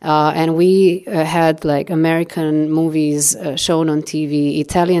 And we had like American movies shown on TV,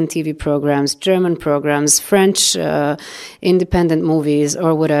 Italian TV programs, German programs, French independent movies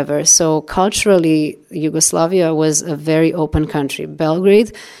or whatever. So culturally, Yugoslavia was a very open country.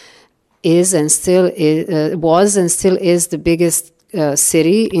 Belgrade was and still is the biggest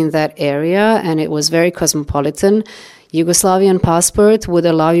city in that area, and it was very cosmopolitan. Yugoslavian passport would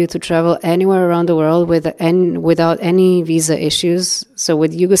allow you to travel anywhere around the world without any visa issues. So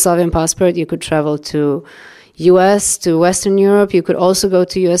with Yugoslavian passport, you could travel to US, to Western Europe. You could also go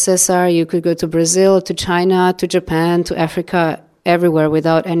to USSR. You could go to Brazil, to China, to Japan, to Africa, everywhere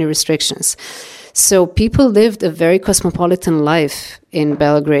without any restrictions. So people lived a very cosmopolitan life in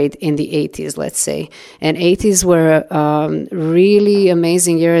Belgrade in the 80s, let's say. And 80s were really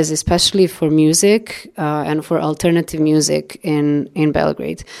amazing years, especially for music and for alternative music in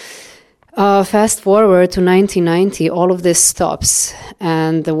Belgrade. Fast forward to 1990, all of this stops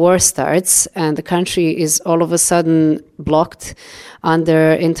and the war starts, and the country is all of a sudden blocked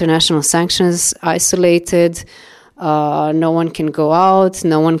under international sanctions, isolated. No one can go out,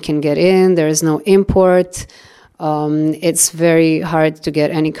 no one can get in, there is no import. It's very hard to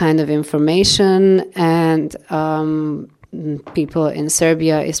get any kind of information, and people in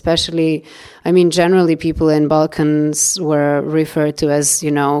Serbia, especially, I mean, generally people in Balkans were referred to as,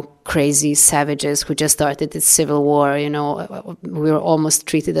 crazy savages who just started this civil war. We were almost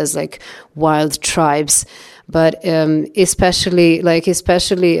treated as like wild tribes. But especially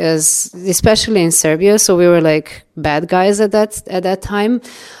in Serbia, so we were like bad guys at that time,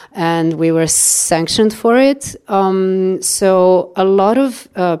 and we were sanctioned for it. So a lot of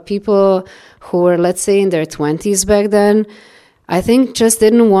people who were, let's say, in their 20s back then, I think just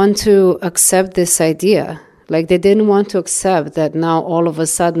didn't want to accept this idea. Like, they didn't want to accept that now all of a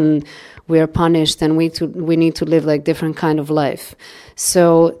sudden we are punished and we need to live like different kind of life.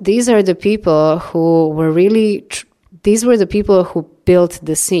 So these are the people who were these were the people who built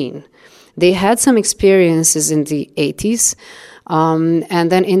the scene. They had some experiences in the 80s, and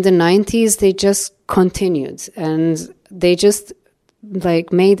then in the 90s they just continued, and they just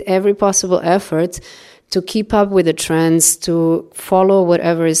like made every possible effort to keep up with the trends, to follow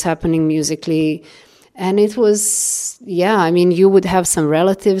whatever is happening musically. And it was, you would have some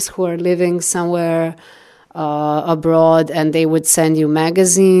relatives who are living somewhere abroad, and they would send you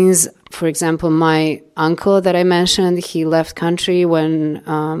magazines. For example, my uncle that I mentioned, he left country when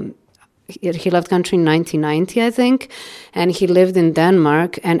he left country in 1990, I think, and he lived in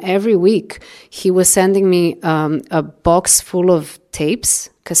Denmark. And every week he was sending me a box full of tapes,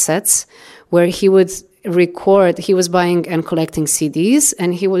 cassettes, where he would record. He was buying and collecting CDs,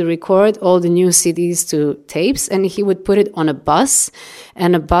 and he would record all the new CDs to tapes, and he would put it on a bus,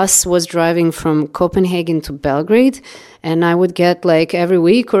 and a bus was driving from Copenhagen to Belgrade, and I would get like every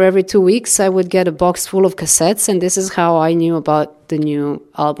week or every 2 weeks I would get a box full of cassettes, and this is how I knew about the new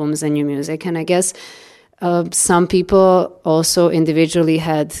albums and new music. And I guess some people also individually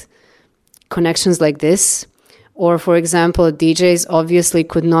had connections like this. Or, for example, DJs obviously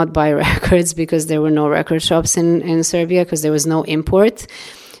could not buy records because there were no record shops in Serbia, because there was no import.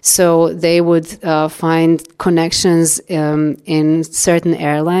 So they would find connections in certain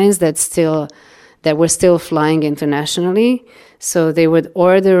airlines that were still flying internationally. So they would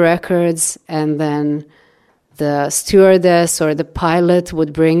order records, and then the stewardess or the pilot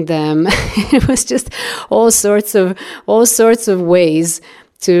would bring them. It was just all sorts of ways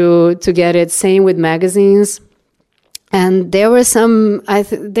to get it. Same with magazines. And there were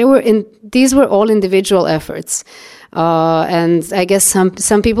these were all individual efforts. And I guess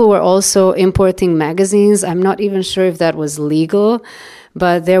some people were also importing magazines. I'm not even sure if that was legal,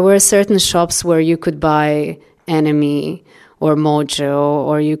 but there were certain shops where you could buy Enemy or Mojo,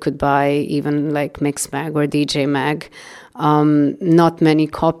 or you could buy even like Mixmag or DJ Mag. Not many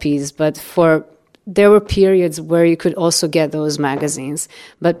copies, but there were periods where you could also get those magazines.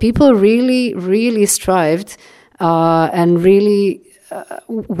 But people really, really strived and really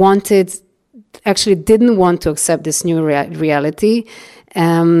didn't want to accept this new reality,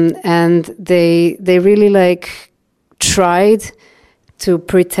 and they really like tried to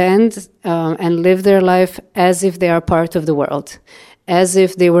pretend and live their life as if they are part of the world, as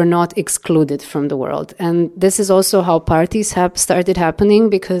if they were not excluded from the world. And this is also how parties started happening,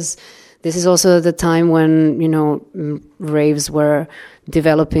 because this is also the time when, raves were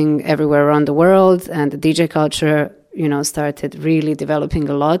developing everywhere around the world, and the DJ culture, started really developing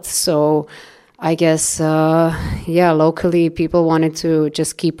a lot. So I guess, locally people wanted to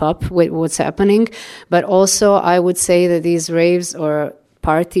just keep up with what's happening. But also I would say that these raves or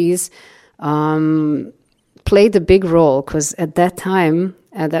parties played a big role, because at that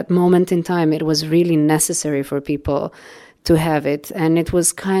moment in time, it was really necessary for people to have it. And it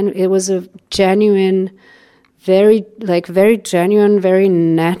was a genuine, very genuine, very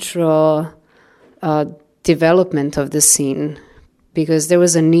natural development of the scene, because there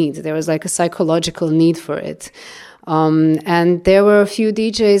was a need. There was like a psychological need for it. And there were a few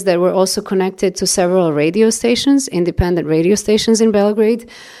DJs that were also connected to several radio stations, independent radio stations in Belgrade.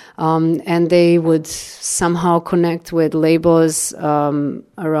 And they would somehow connect with labels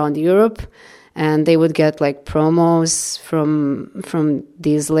around Europe. And they would get like promos from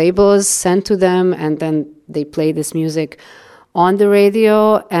these labels sent to them, and then they play this music on the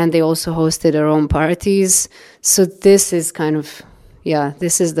radio, and they also hosted their own parties. So this is kind of,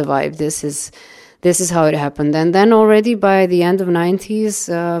 this is the vibe. This is how it happened. And then already by the end of 90s,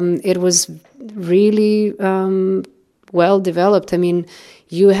 it was really well developed. I mean,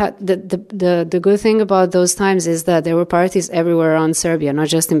 you had the good thing about those times is that there were parties everywhere around Serbia, not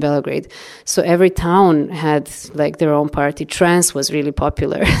just in Belgrade. So every town had like their own party. Trance was really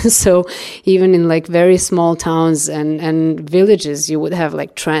popular. So even in like very small towns and villages, you would have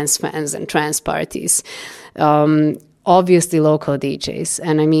like trance fans and trance parties. Obviously local DJs.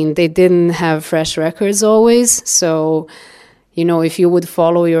 And I mean, they didn't have fresh records always. So, you know, if you would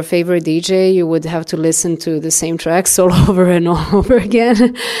follow your favorite DJ, you would have to listen to the same tracks all over and all over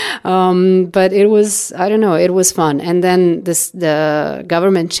again. But it was, I don't know, it was fun. And then the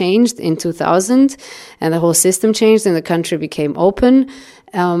government changed in 2000 and the whole system changed and the country became open.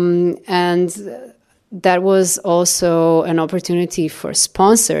 And that was also an opportunity for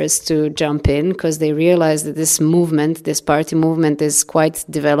sponsors to jump in because they realized that this movement, this party movement, is quite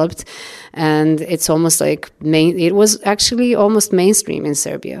developed, and it's almost like it was actually almost mainstream in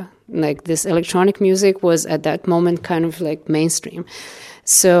Serbia. Like this electronic music was at that moment kind of like mainstream.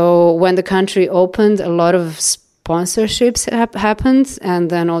 So when the country opened, a lot of sponsorships happened, and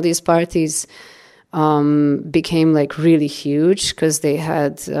then all these parties became like really huge because they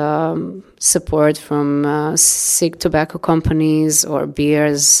had support from cig tobacco companies or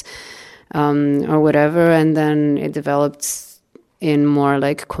beers or whatever, and then it developed in more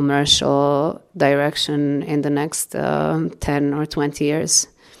like commercial direction in the next 10 or 20 years.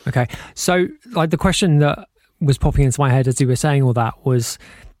 Okay, so like the question that was popping into my head as you were saying all that was,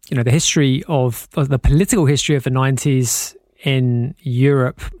 you know, the history of the political history of the 90s in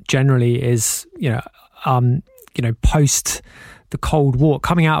Europe generally is, post the Cold War,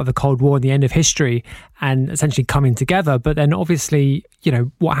 coming out of the Cold War and the end of history and essentially coming together. But then obviously, you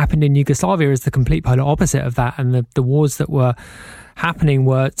know, what happened in Yugoslavia is the complete polar opposite of that. And the wars that were happening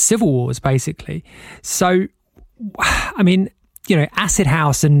were civil wars, basically. So, I mean, you know, acid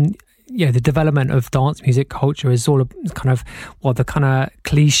house and, you know, the development of dance music culture is all kind of, well, the kind of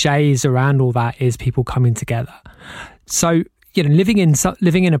cliches around all that is people coming together. So, you know, living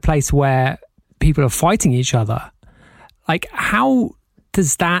in a place where people are fighting each other, like how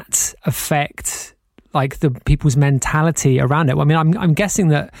does that affect like the people's mentality around it? Well, I mean, I'm guessing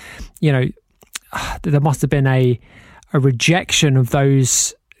that, you know, there must have been a rejection of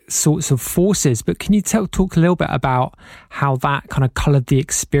those sorts of forces, but can you talk a little bit about how that kind of coloured the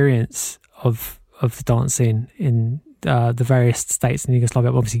experience of the dance scene in the various states in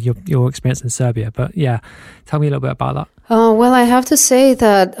Yugoslavia? Obviously your experience in Serbia, but yeah, tell me a little bit about that. Well, I have to say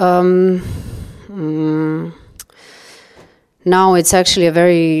that now it's actually a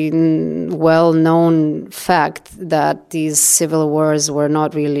very well-known fact that these civil wars were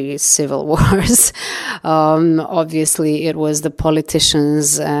not really civil wars. Obviously, it was the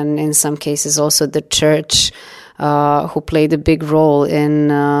politicians and in some cases also the church who played a big role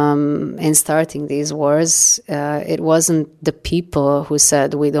in starting these wars. It wasn't the people who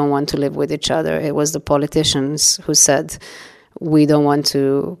said we don't want to live with each other. It was the politicians who said we don't want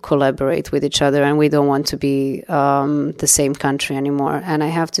to collaborate with each other and we don't want to be the same country anymore. And I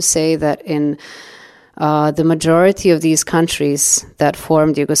have to say that in the majority of these countries that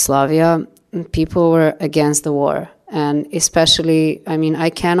formed Yugoslavia, people were against the war. And especially, I mean, I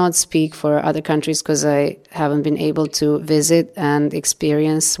cannot speak for other countries because I haven't been able to visit and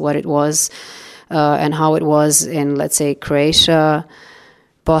experience what it was and how it was in, let's say, Croatia.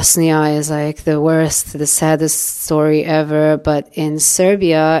 Bosnia is like the worst, the saddest story ever. But in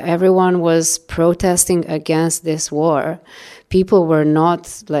Serbia, everyone was protesting against this war. People were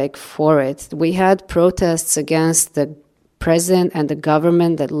not like for it. We had protests against the president and the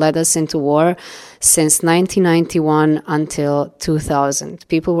government that led us into war since 1991 until 2000.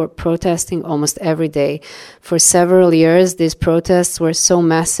 People were protesting almost every day. For several years, these protests were so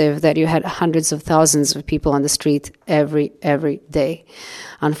massive that you had hundreds of thousands of people on the street every day.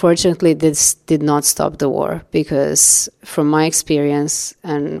 Unfortunately, this did not stop the war because from my experience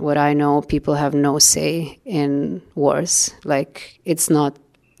and what I know, people have no say in wars. Like, it's not,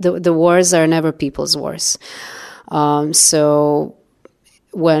 the wars are never people's wars. So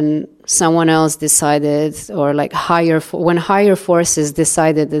when someone else decided, or like when higher forces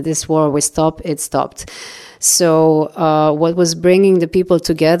decided that this war will stop, it stopped. So what was bringing the people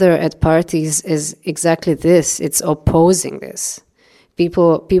together at parties is exactly this. It's opposing this.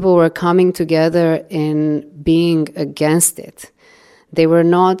 People were coming together in being against it. They were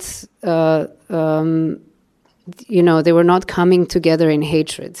not, they were not coming together in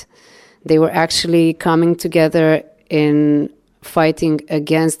hatred. They were actually coming together in fighting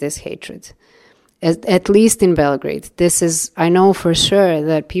against this hatred, at least in Belgrade. I know for sure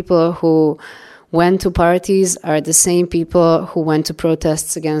that people who went to parties are the same people who went to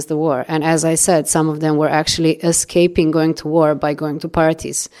protests against the war. And as I said, some of them were actually escaping going to war by going to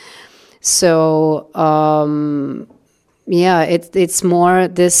parties. So, it's more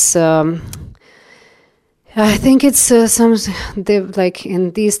this... I think it's like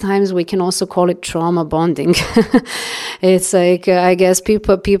in these times we can also call it trauma bonding. It's like I guess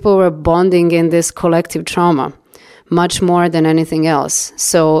people were bonding in this collective trauma much more than anything else.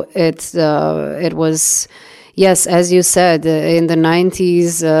 So it was, yes, as you said, in the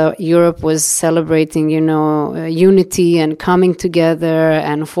 90s, Europe was celebrating, unity and coming together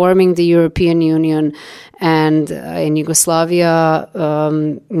and forming the European Union. And in Yugoslavia,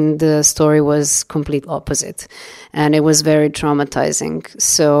 the story was complete opposite. And it was very traumatizing.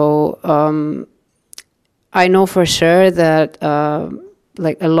 So I know for sure that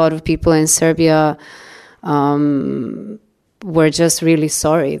like a lot of people in Serbia were just really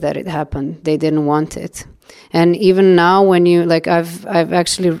sorry that it happened. They didn't want it. And even now when I've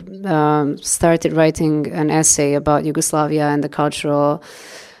actually started writing an essay about Yugoslavia and the cultural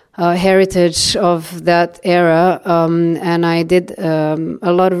heritage of that era, and I did a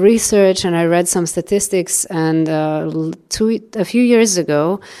lot of research and I read some statistics, and a few years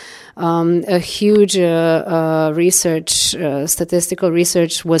ago a huge statistical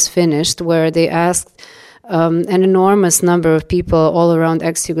research was finished where they asked an enormous number of people all around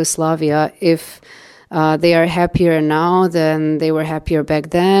ex-Yugoslavia if they are happier now than they were happier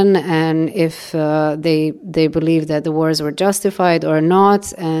back then, and if they believe that the wars were justified or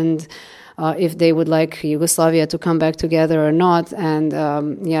not, and if they would like Yugoslavia to come back together or not. And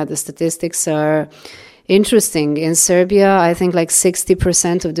the statistics are interesting. In Serbia, I think like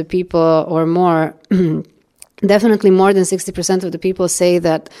 60% of the people or more, definitely more than 60% of the people say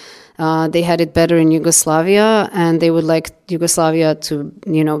that they had it better in Yugoslavia, and they would like Yugoslavia to,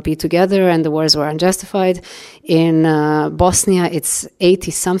 be together, and the wars were unjustified. In Bosnia, it's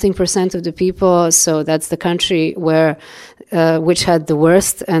 80-something% of the people, so that's the country which had the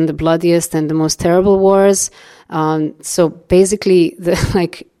worst and the bloodiest and the most terrible wars. So basically,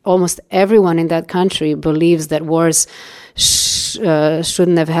 almost everyone in that country believes that wars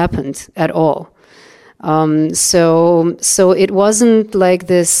shouldn't have happened at all. So it wasn't like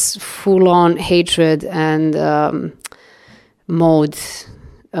this full-on hatred and mode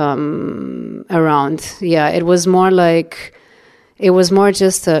around. Yeah, it was more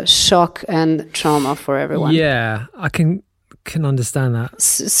just a shock and trauma for everyone. Yeah, I can understand that.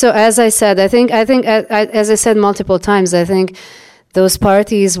 So as I said, I think as I said multiple times, I think those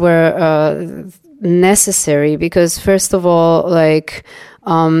parties were necessary because, first of all, it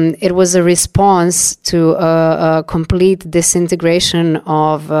was a response to a complete disintegration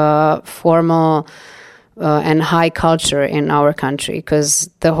of formal and high culture in our country, because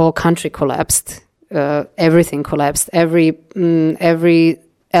the whole country collapsed. Everything collapsed. Every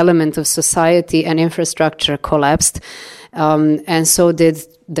element of society and infrastructure collapsed, and so did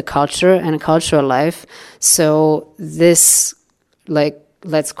the culture and cultural life. So this,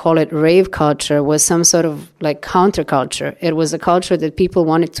 let's call it rave culture, was some sort of counterculture. It was a culture that people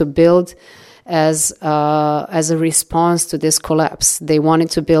wanted to build as a response to this collapse. They wanted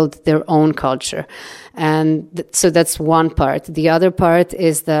to build their own culture. And so that's one part. The other part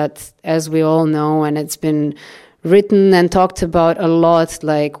is that, as we all know, and it's been written and talked about a lot,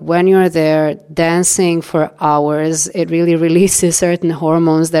 when you're there dancing for hours, it really releases certain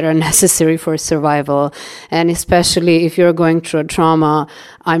hormones that are necessary for survival. And especially if you're going through a trauma,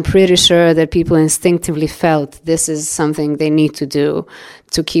 I'm pretty sure that people instinctively felt this is something they need to do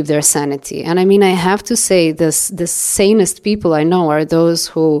to keep their sanity. And I mean, I have to say the sanest people I know are those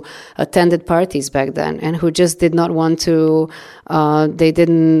who attended parties back then and who just did not want to, they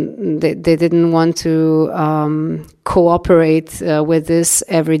didn't want to cooperate with this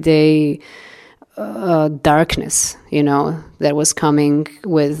everyday darkness, that was coming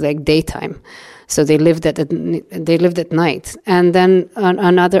with daytime. So they lived at night. And then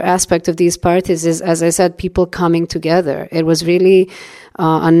another aspect of these parties is, as I said, people coming together. It was really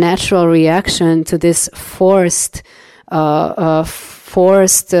a natural reaction to this forced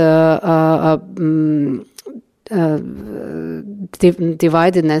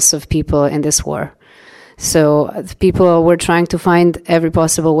dividedness of people in this war. So people were trying to find every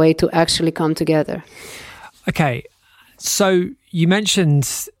possible way to actually come together. Okay, so you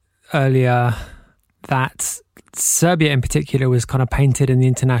mentioned earlier that Serbia in particular was kind of painted in the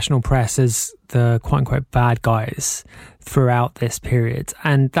international press as the quote-unquote bad guys throughout this period.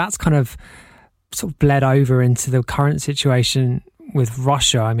 And that's kind of sort of bled over into the current situation with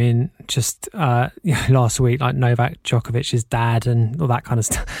Russia. I mean, just last week, like Novak Djokovic's dad and all that kind of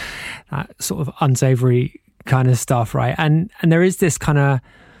stuff, that sort of unsavory kind of stuff, right? And there is this kind of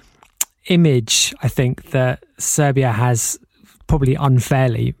image, I think, that Serbia has probably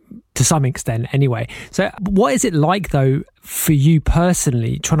unfairly, to some extent anyway. So what is it like, though, for you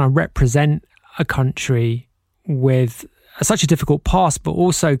personally, trying to represent a country with such a difficult past, but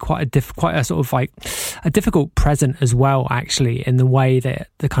also quite a sort of like a difficult present as well, actually, in the way that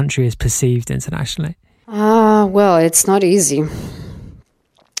the country is perceived internationally? Well, it's not easy.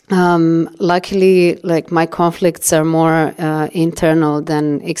 Luckily, like, my conflicts are more internal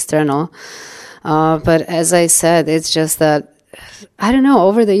than external. But as I said, it's just that, I don't know,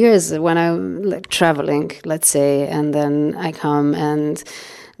 over the years when I'm like traveling, let's say, and then I come and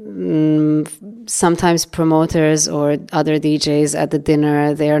sometimes promoters or other DJs at the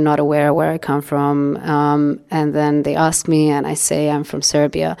dinner, they are not aware where I come from. And then they ask me and I say I'm from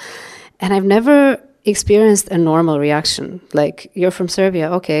Serbia. And I've never experienced a normal reaction. Like, you're from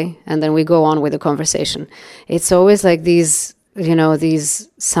Serbia, okay. And then we go on with the conversation. It's always like these, you know, these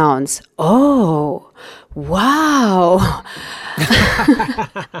sounds. Oh, wow.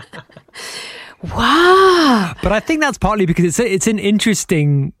 Wow. But I think that's partly because it's an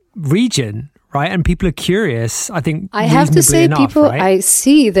interesting region, right? And people are curious, I think. I have to say, enough, right? I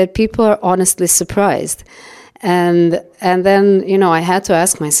see that people are honestly surprised. And then, you know, I had to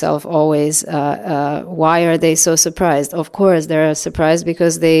ask myself always, why are they so surprised? Of course, they're surprised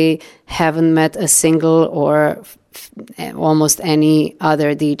because they haven't met a single or almost any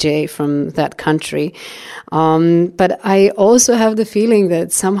other DJ from that country. But I also have the feeling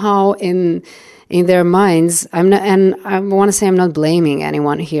that somehow in their minds, I'm not, and I want to say I'm not blaming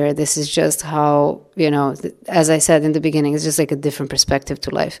anyone here. This is just how, you know, as I said in the beginning, it's just like a different perspective to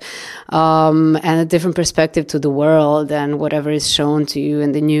life, and a different perspective to the world and whatever is shown to you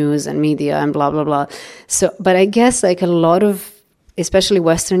in the news and media and blah, blah, blah. So, but I guess like a lot of, especially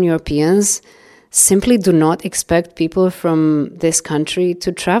Western Europeans, simply do not expect people from this country to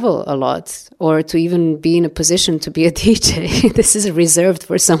travel a lot or to even be in a position to be a DJ. This is reserved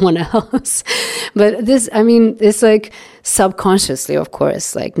for someone else. But this, I mean, it's like subconsciously, of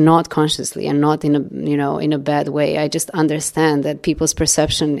course, like not consciously and not in a, you know, in a bad way. I just understand that people's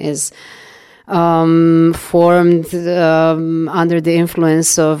perception is formed under the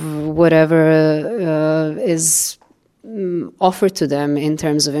influence of whatever is offered to them in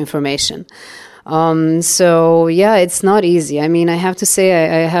terms of information. So yeah, it's not easy. I mean, I have to say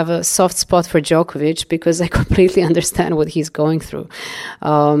I have a soft spot for Djokovic because I completely understand what he's going through.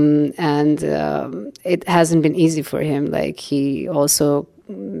 And it hasn't been easy for him. Like, he also,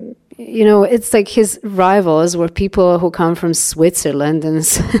 you know, it's like his rivals were people who come from Switzerland and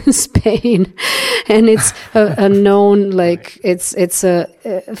Spain, and it's a known, like, it's a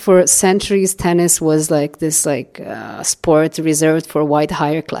for centuries tennis was like this sport reserved for white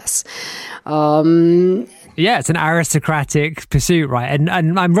higher class. Yeah, it's an aristocratic pursuit, right?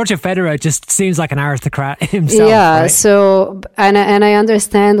 And Roger Federer just seems like an aristocrat himself. Yeah, right? So and I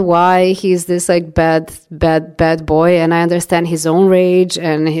understand why he's this like bad boy, and I understand his own rage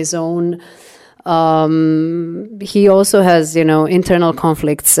and his own. He also has, you know, internal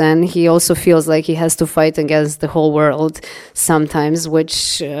conflicts, and he also feels like he has to fight against the whole world sometimes,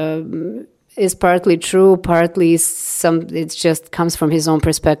 which is partly true, partly it just comes from his own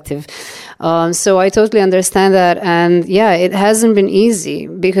perspective. So I totally understand that. And yeah, it hasn't been easy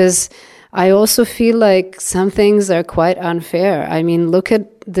because I also feel like some things are quite unfair. I mean, look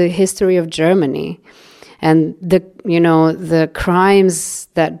at the history of Germany and the crimes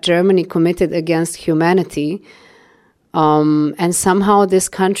that Germany committed against humanity. And somehow this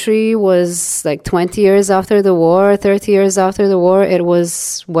country was like 20 years after the war, 30 years after the war, it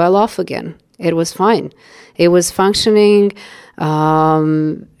was well off again. It was fine. It was functioning.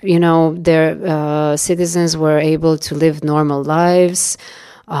 Their citizens were able to live normal lives.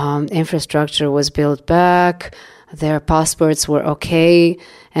 Infrastructure was built back. Their passports were okay.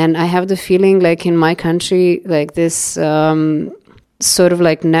 And I have the feeling like in my country, like this sort of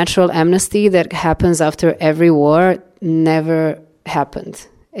like natural amnesty that happens after every war never happened.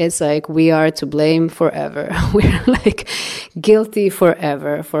 It's like we are to blame forever. We're like guilty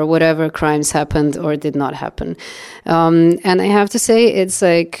forever for whatever crimes happened or did not happen. And I have to say, it's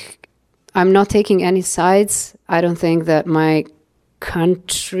like I'm not taking any sides. I don't think that my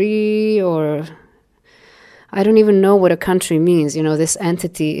country, or I don't even know what a country means. You know, this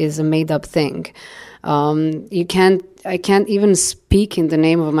entity is a made-up thing. I can't even speak in the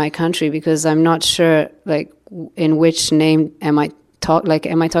name of my country because I'm not sure, like, in which name am I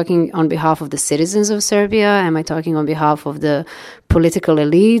am I talking on behalf of the citizens of Serbia? Am I talking on behalf of the political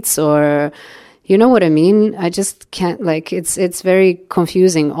elites? Or, you know what I mean? I just can't, like, it's very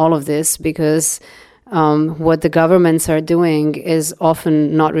confusing, all of this, because what the governments are doing is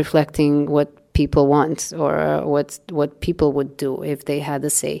often not reflecting what people want, or what people would do if they had a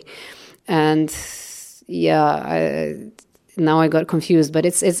say. And now I got confused, but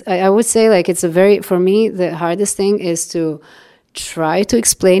I would say, like, for me, the hardest thing is to try to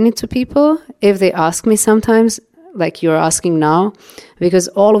explain it to people if they ask me sometimes, like you're asking now, because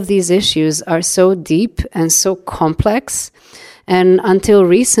all of these issues are so deep and so complex. And until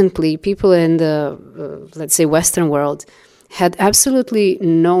recently, people in the, let's say, Western world had absolutely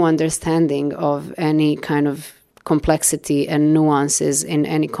no understanding of any kind of complexity and nuances in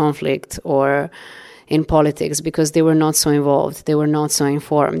any conflict or in politics, because they were not so involved, they were not so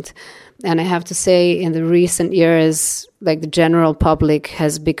informed. And I have to say, in the recent years, like, the general public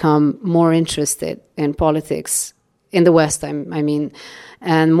has become more interested in politics in the West, I mean,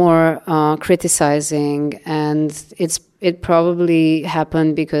 and more criticizing. And it probably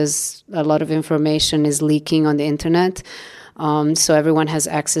happened because a lot of information is leaking on the internet. So everyone has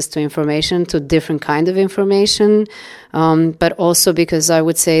access to information, to different kind of information, but also because I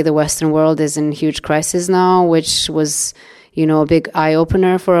would say the Western world is in huge crisis now, which was, a big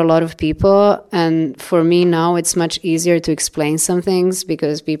eye-opener for a lot of people. And for me now, it's much easier to explain some things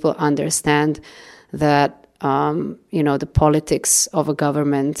because people understand that, the politics of a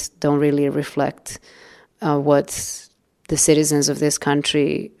government don't really reflect what the citizens of this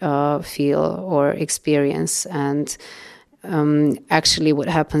country feel or experience. And actually what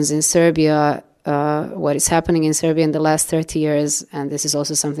happens in Serbia, what is happening in Serbia in the last 30 years, and this is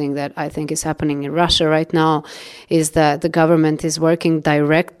also something that I think is happening in Russia right now, is that the government is working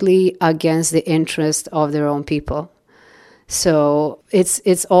directly against the interest of their own people. So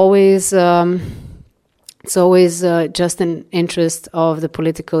it's always just an interest of the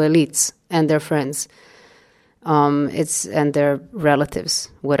political elites and their friends. And their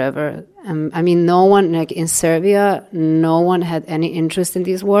relatives, whatever. I mean, no one, like in Serbia, no one had any interest in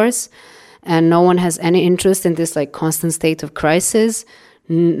these wars, and no one has any interest in this, like, constant state of crisis.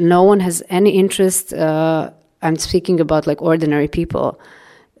 No one has any interest. I'm speaking about, like, ordinary people.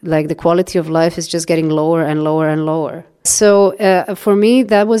 Like, the quality of life is just getting lower and lower and lower. So for me,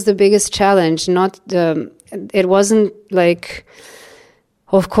 that was the biggest challenge. It wasn't like.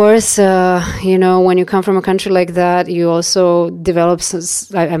 Of course, when you come from a country like that, you also develop,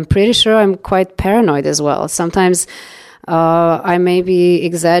 I'm pretty sure I'm quite paranoid as well. Sometimes I may be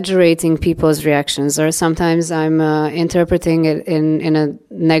exaggerating people's reactions, or sometimes I'm interpreting it in a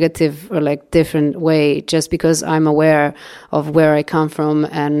negative or, like, different way, just because I'm aware of where I come from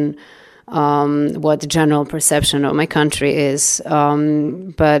and what the general perception of my country is.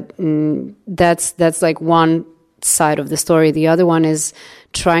 But that's like one side of the story. The other one is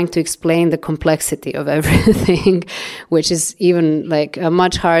trying to explain the complexity of everything, which is even, like, a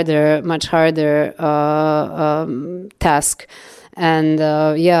much harder task. And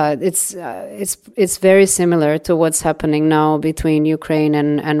it's very similar to what's happening now between Ukraine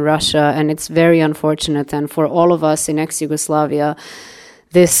and Russia, and it's very unfortunate. And for all of us in ex-Yugoslavia,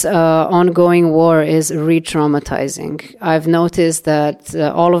 this ongoing war is re-traumatizing. I've noticed that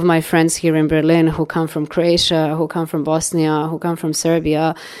all of my friends here in Berlin who come from Croatia, who come from Bosnia, who come from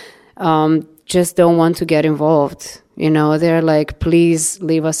Serbia, just don't want to get involved. They're like, please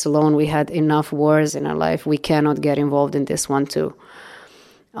leave us alone. We had enough wars in our life. We cannot get involved in this one too.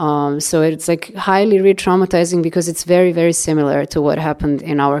 So it's, like, highly re-traumatizing because it's very, very similar to what happened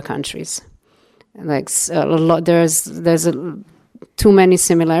in our countries. Like, a lot, there's too many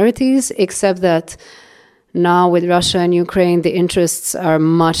similarities, except that now with Russia and Ukraine, the interests are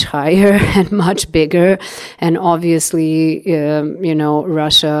much higher and much bigger. And obviously,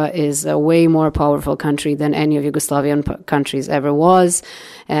 Russia is a way more powerful country than any of Yugoslavian countries ever was.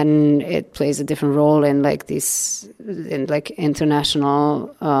 And it plays a different role in, like,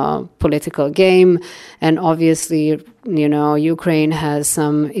 international political game. And obviously, Ukraine has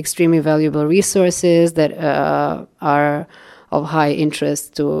some extremely valuable resources that are of high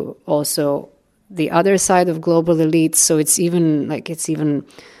interest to also the other side of global elites. So it's even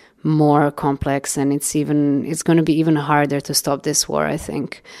more complex, and it's going to be even harder to stop this war, I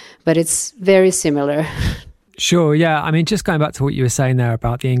think. But it's very similar. Sure, yeah. I mean, just going back to what you were saying there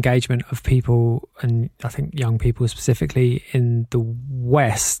about the engagement of people, and I think young people specifically in the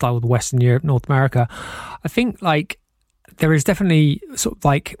West, like Western Europe, North America, I think, like, there is definitely sort of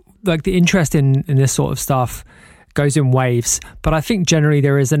like the interest in this sort of stuff goes in waves. But I think generally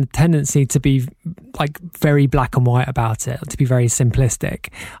there is a tendency to be like very black and white about it, to be very simplistic.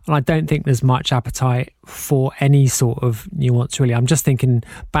 And I don't think there's much appetite for any sort of nuance, really. I'm just thinking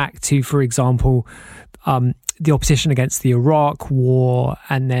back to, for example, the opposition against the Iraq war,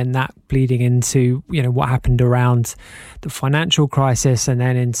 and then that bleeding into, what happened around the financial crisis, and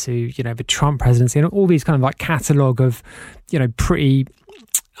then into, the Trump presidency, and all these kind of like catalogue of,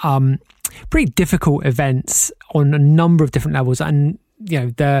 pretty difficult events on a number of different levels. And,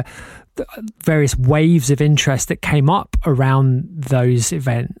 the various waves of interest that came up around those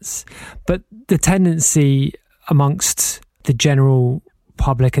events. But the tendency amongst the general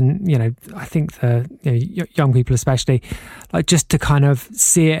public, and I think the young people especially, like just to kind of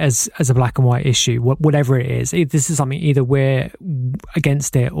see it as a black and white issue, whatever it is. This is something, either we're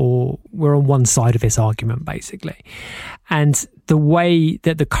against it or we're on one side of this argument, basically. And the way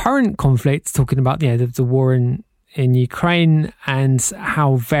that the current conflict, talking about the war in Ukraine, and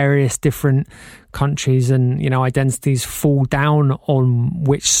how various different countries and identities fall down on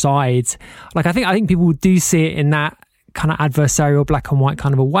which side, like I think people do see it in that kind of adversarial black and white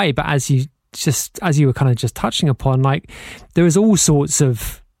kind of a way. But as you were kind of just touching upon, like there is all sorts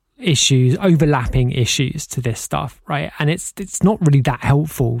of issues, overlapping issues to this stuff, right? And it's not really that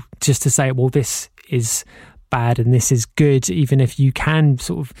helpful just to say, well, this is bad and this is good, even if you can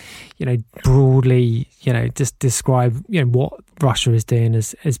sort of broadly just describe what Russia is doing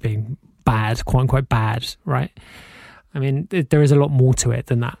as being bad, quote unquote bad, right? I mean, there is a lot more to it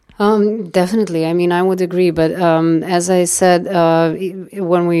than that. Definitely. I mean, I would agree. But as I said,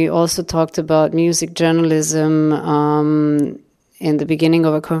 when we also talked about music journalism in the beginning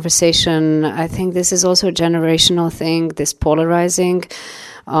of a conversation, I think this is also a generational thing, this polarizing.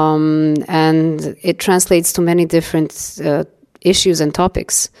 And it translates to many different issues and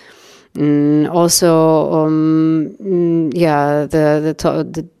topics. Also,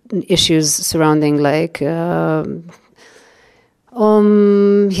 the issues surrounding like...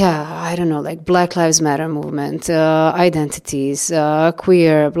 I don't know, like Black Lives Matter movement, identities,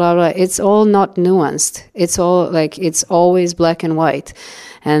 queer, blah, blah. It's all not nuanced. It's all like, it's always black and white.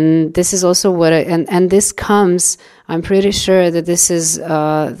 And this is also what, and this comes, I'm pretty sure that this is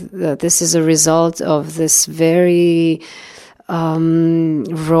a result of this very,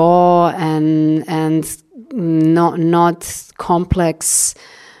 raw and not complex,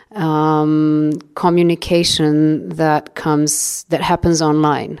 communication that happens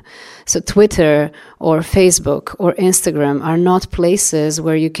online. So Twitter or Facebook or Instagram are not places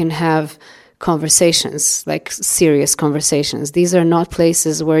where you can have conversations, like serious conversations. These are not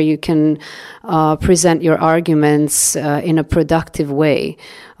places where you can present your arguments in a productive way.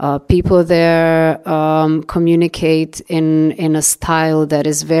 People there communicate in a style that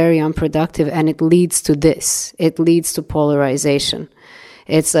is very unproductive, and it leads to this. It leads to polarization.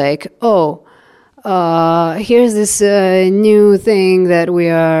 It's like, here's this new thing that we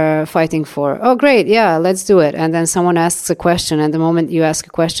are fighting for. Oh, great, yeah, let's do it. And then someone asks a question, and the moment you ask a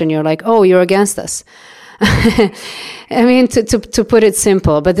question, you're like, oh, you're against us. I mean, to put it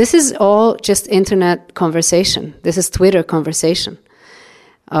simple, but this is all just internet conversation. This is Twitter conversation.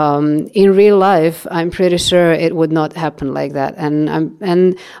 In real life, I'm pretty sure it would not happen like that.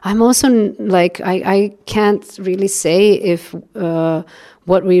 And I'm also like, I can't really say if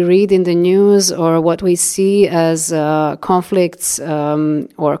what we read in the news or what we see as conflicts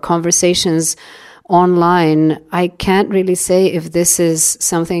or conversations online, I can't really say if this is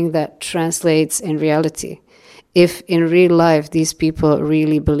something that translates in reality. If in real life these people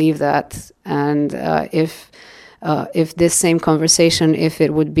really believe that, and if this same conversation, if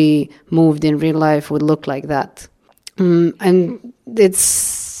it would be moved in real life, would look like that. And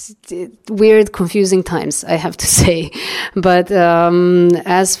it's weird, confusing times, I have to say. But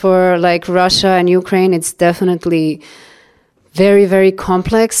as for like Russia and Ukraine, it's definitely very, very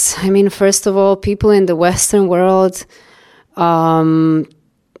complex. I mean, first of all, people in the Western world don't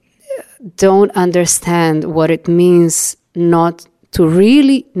understand what it means not to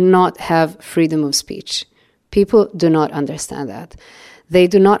really not have freedom of speech. People do not understand that. They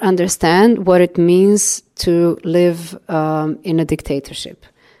do not understand what it means to live in a dictatorship.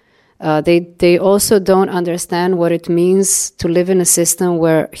 They also don't understand what it means to live in a system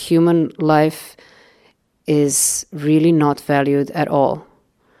where human life is really not valued at all.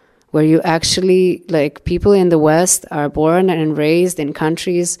 Where you actually, like, people in the West are born and raised in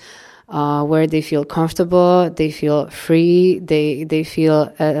countries where they feel comfortable, they feel free, they feel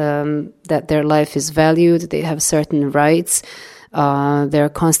that their life is valued, they have certain rights. Their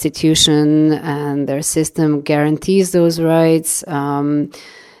constitution and their system guarantees those rights.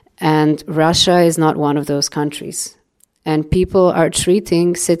 And Russia is not one of those countries. And people are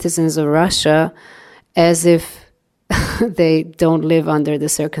treating citizens of Russia as if they don't live under the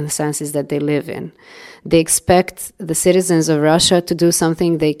circumstances that they live in. They expect the citizens of Russia to do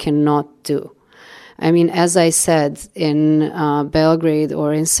something they cannot do. I mean, as I said, in Belgrade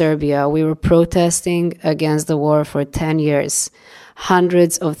or in Serbia, we were protesting against the war for 10 years.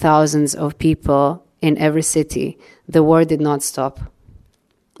 Hundreds of thousands of people in every city. The war did not stop.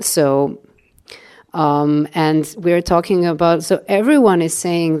 So, and we're talking about, so everyone is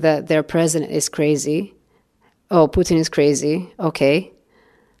saying that their president is crazy. Oh, Putin is crazy. Okay.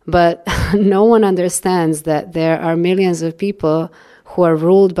 But no one understands that there are millions of people who are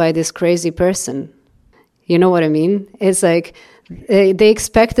ruled by this crazy person. You know what I mean? It's like they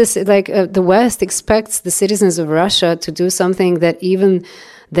expect this, like the West expects the citizens of Russia to do something that even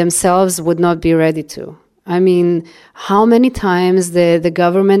themselves would not be ready to. I mean, how many times the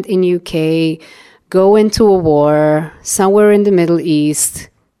government in UK go into a war somewhere in the Middle East,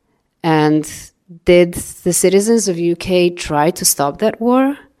 and did the citizens of UK try to stop that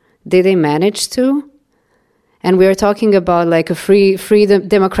war? Did they manage to? And we're talking about like a free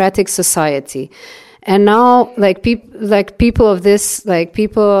democratic society. And now, people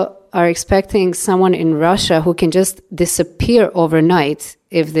are expecting someone in Russia who can just disappear overnight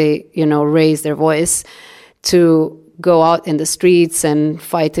if they, raise their voice, to go out in the streets and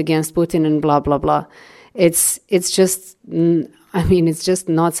fight against Putin and blah blah blah. It's just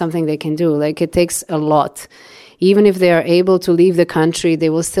not something they can do. Like, it takes a lot. Even if they are able to leave the country,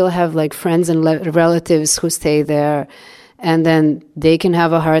 they will still have like friends and relatives who stay there. And then they can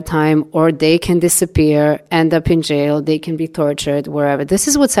have a hard time, or they can disappear, end up in jail, they can be tortured, wherever. This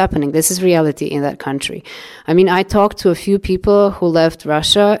is what's happening. This is reality in that country. I mean, I talked to a few people who left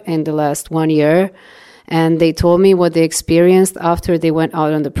Russia in the last 1 year, and they told me what they experienced after they went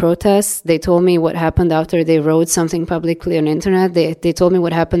out on the protests. They told me what happened after they wrote something publicly on internet. They told me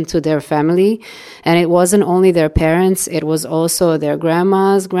what happened to their family. And it wasn't only their parents, it was also their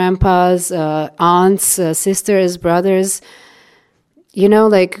grandmas, grandpas, aunts, sisters, brothers.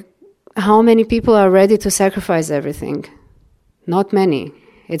 How many people are ready to sacrifice everything? Not many.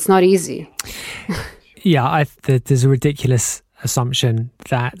 It's not easy. Yeah, there's a ridiculous assumption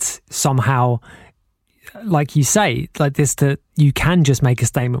that somehow, like you say, like this, that you can just make a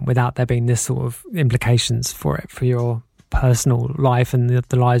statement without there being this sort of implications for it, for your personal life and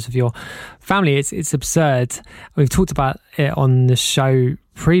the lives of your family. It's absurd. We've talked about it on the show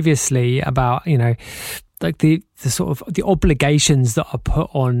previously about, like the sort of the obligations that are put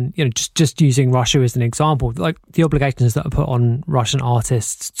on, just using Russia as an example, like the obligations that are put on Russian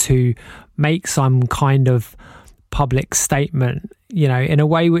artists to make some kind of public statement, in a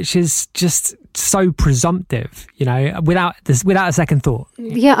way which is just so presumptive, without a second thought.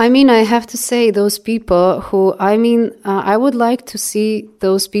 Yeah, I mean, I have to say, those people who, I would like to see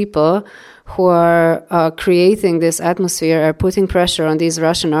those people who are creating this atmosphere, are putting pressure on these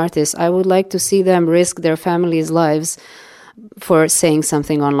Russian artists. I would like to see them risk their families' lives for saying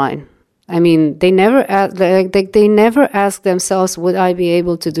something online. I mean, they never ask themselves, would I be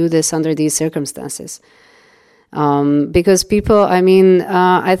able to do this under these circumstances? Because people,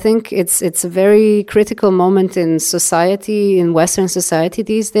 I think it's a very critical moment in society, in Western society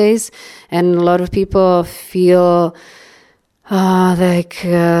these days, and a lot of people feel there's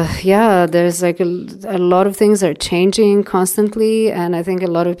like a lot of things are changing constantly, and I think a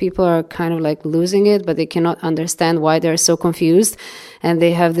lot of people are kind of like losing it, but they cannot understand why they're so confused, and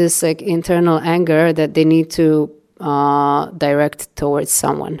they have this like internal anger that they need to direct towards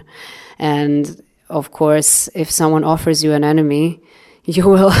someone. And of course, if someone offers you an enemy, you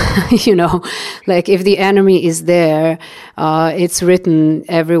will, if the enemy is there, it's written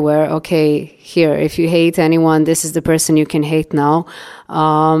everywhere. Okay, here, if you hate anyone, this is the person you can hate now.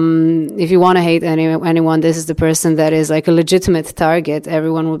 If you want to hate anyone, this is the person that is like a legitimate target.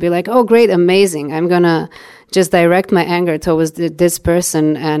 Everyone will be like, oh, great, amazing. I'm going to just direct my anger towards this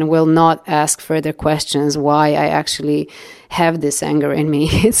person and will not ask further questions why I actually have this anger in me.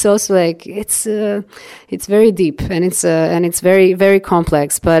 It's also like, it's very deep, and it's very, very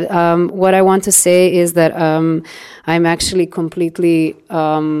complex. But what I want to say is that I'm actually completely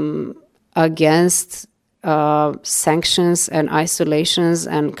against sanctions and isolations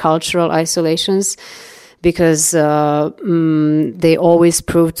and cultural isolations, because they always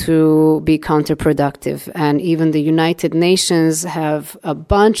prove to be counterproductive. And even the United Nations have a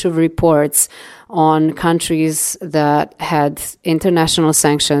bunch of reports on countries that had international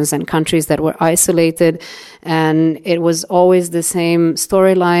sanctions and countries that were isolated. And it was always the same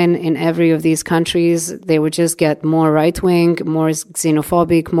storyline in every of these countries. They would just get more right-wing, more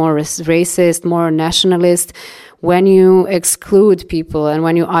xenophobic, more racist, more nationalist. When you exclude people and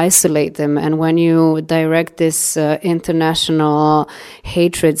when you isolate them and when you direct this international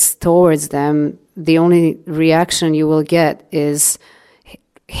hatreds towards them, the only reaction you will get is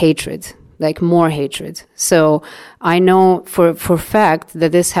hatred, like more hatred. So I know for fact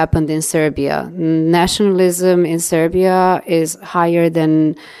that this happened in Serbia. Nationalism in Serbia is higher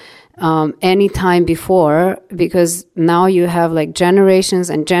than any time before, because now you have like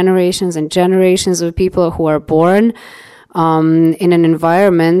generations and generations and generations of people who are born in an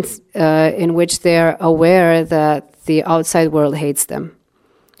environment in which they are aware that the outside world hates them.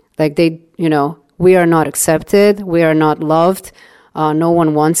 Like we are not accepted, we are not loved, no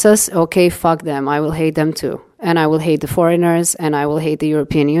one wants us. Okay, fuck them. I will hate them too. And I will hate the foreigners, and I will hate the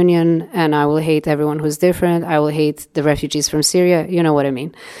European Union, and I will hate everyone who's different. I will hate the refugees from Syria. You know what I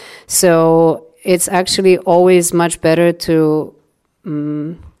mean? So it's actually always much better to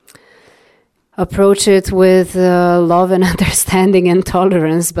approach it with love and understanding and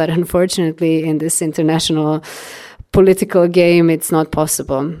tolerance. But unfortunately, in this international political game, it's not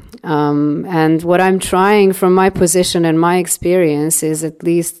possible. And what I'm trying from my position and my experience is at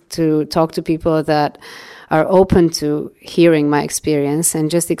least to talk to people that are open to hearing my experience and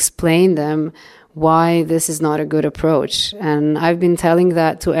just explain them why this is not a good approach. And I've been telling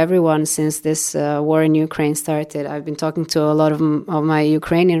that to everyone since this war in Ukraine started. I've been talking to a lot of my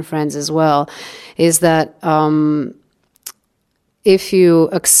Ukrainian friends as well, is that if you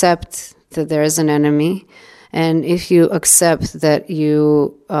accept that there is an enemy, and if you accept that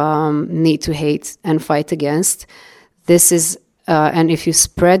you need to hate and fight against, this is, and if you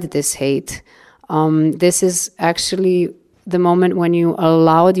spread this hate, this is actually the moment when you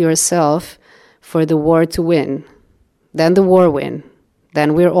allowed yourself for the war to win. Then the war win.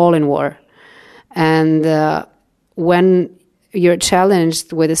 Then we're all in war. And when you're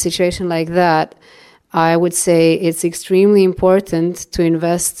challenged with a situation like that, I would say it's extremely important to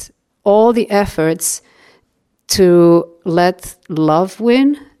invest all the efforts to let love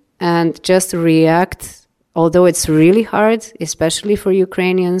win and just react, although it's really hard, especially for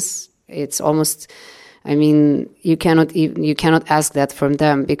Ukrainians. It's almost, you cannot ask that from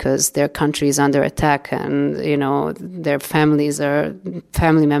them because their country is under attack and, their family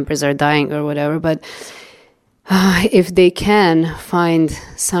members are dying or whatever. But if they can find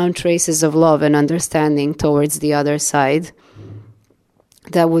some traces of love and understanding towards the other side,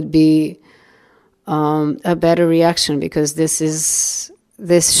 that would be a better reaction, because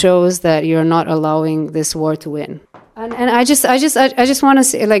this shows that you're not allowing this war to win. And I just want to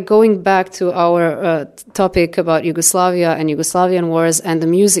say, like, going back to our topic about Yugoslavia and Yugoslavian wars and the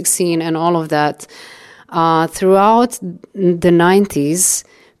music scene and all of that, throughout the 90s,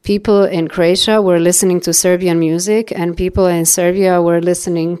 people in Croatia were listening to Serbian music, and people in Serbia were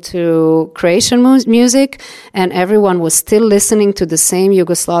listening to Croatian music, and everyone was still listening to the same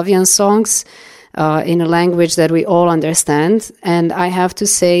Yugoslavian songs in a language that we all understand. And I have to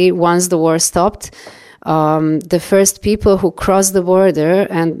say, once the war stopped, the first people who crossed the border,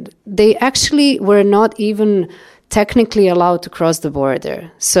 and they actually were not even technically allowed to cross the border.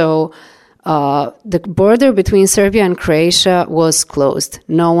 So the border between Serbia and Croatia was closed.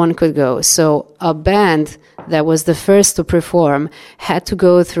 No one could go. So a band that was the first to perform had to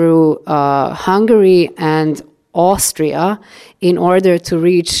go through Hungary and Austria in order to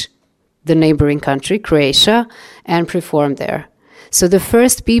reach the neighboring country, Croatia, and perform there. So the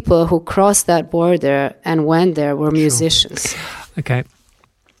first people who crossed that border and went there were musicians. Okay.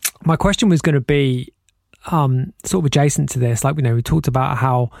 My question was going to be sort of adjacent to this. Like, we talked about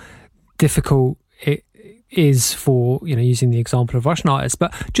how difficult it is for, using the example of Russian artists,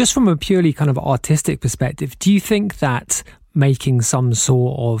 but just from a purely kind of artistic perspective, do you think that making some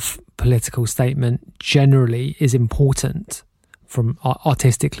sort of political statement generally is important from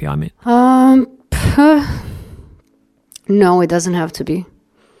artistically, I mean? No, it doesn't have to be.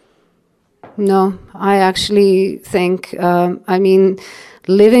 No, I actually think,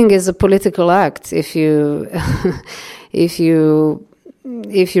 living is a political act if you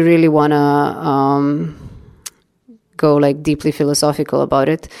if you really want to go like deeply philosophical about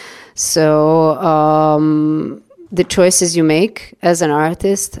it. So the choices you make as an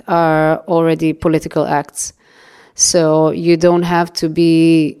artist are already political acts. So you don't have to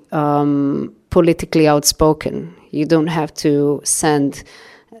be politically outspoken. You don't have to send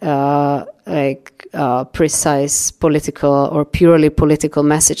precise political or purely political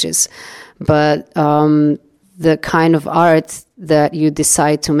messages, but the kind of art that you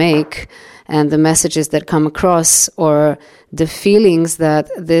decide to make and the messages that come across, or the feelings that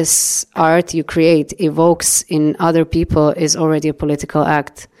this art you create evokes in other people, is already a political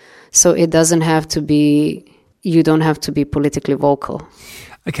act. So it doesn't have to be, you don't have to be politically vocal.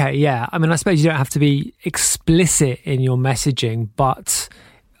 Okay, yeah. I mean, I suppose you don't have to be explicit in your messaging, but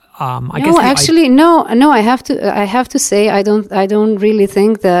I have to say, I don't really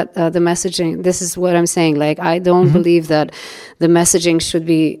think that the messaging, this is what I'm saying, like, I don't believe that the messaging should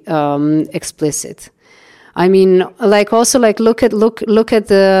be explicit. I mean, like, also, like, look at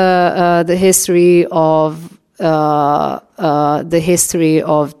the history of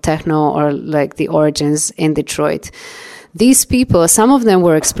techno, or like the origins in Detroit. These people, some of them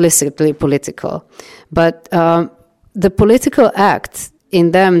were explicitly political, but the political act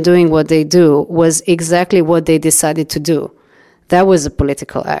in them doing what they do was exactly what they decided to do. That was a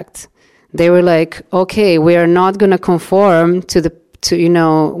political act. They were like, okay, we are not going to conform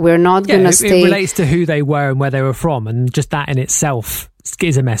we're not going to stay. It relates to who they were and where they were from, and just that in itself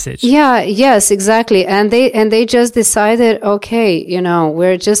is a message. Yeah, yes, exactly. And they just decided, okay,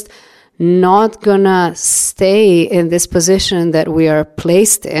 we're just not going to stay in this position that we are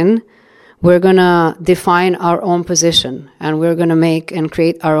placed in. We're going to define our own position, and we're going to make and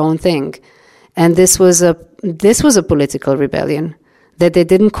create our own thing. And this was a political rebellion, that they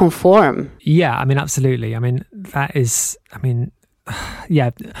didn't conform. Yeah, I mean, absolutely. I mean, that is,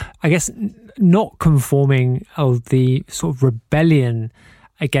 yeah, I guess not conforming, of the sort of rebellion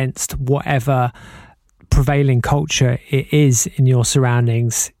against whatever prevailing culture it is in your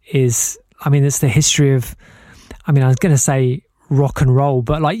surroundings is, I mean, it's the history of, I was going to say rock and roll,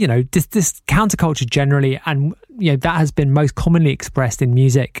 but like, this counterculture generally, and that has been most commonly expressed in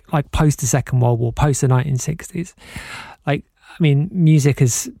music, like post the Second World War, post the 1960s. Like, I mean, music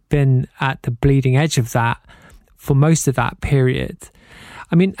has been at the bleeding edge of that for most of that period.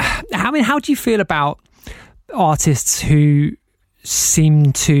 I mean, how do you feel about artists who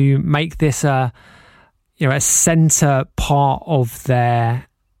seem to make this a center part of their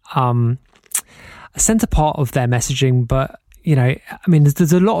messaging, but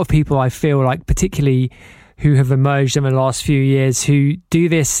there's a lot of people, I feel like, particularly who have emerged in the last few years, who do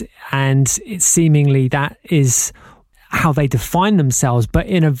this, and it's seemingly that is how they define themselves, but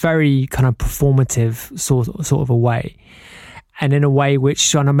in a very kind of performative sort of a way, and in a way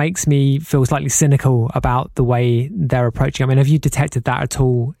which kind of makes me feel slightly cynical about the way they're approaching. I mean, have you detected that at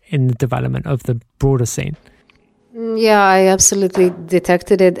all in the development of the broader scene? Yeah, I absolutely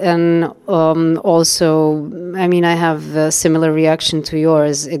detected it, and also, I have a similar reaction to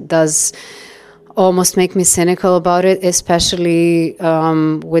yours. It does almost make me cynical about it, especially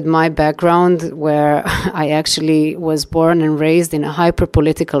with my background, where I actually was born and raised in a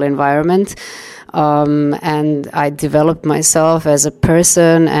hyper-political environment, and I developed myself as a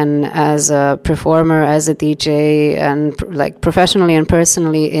person and as a performer, as a DJ, and like professionally and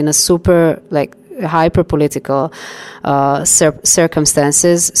personally in a super like hyper-political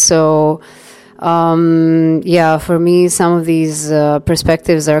circumstances. So for me, some of these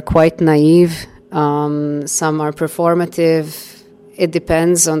perspectives are quite naive. Some are performative. It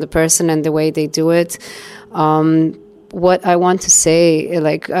depends on the person and the way they do it. What I want to say,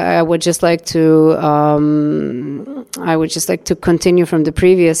 like, I would just like to continue from the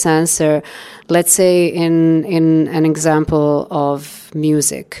previous answer. Let's say in an example of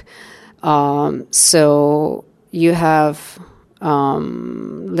music. So you have,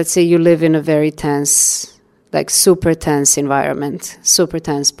 let's say you live in a very tense, like super tense environment, super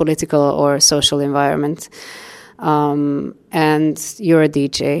tense political or social environment, and you're a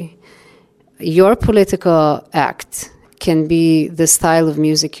DJ. Your political act can be the style of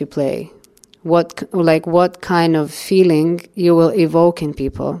music you play. What kind of feeling you will evoke in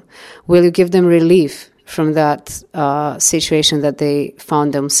people? Will you give them relief from that situation that they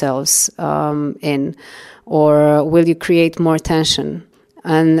found themselves in? Or will you create more tension?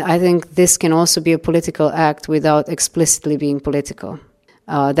 And I think this can also be a political act without explicitly being political.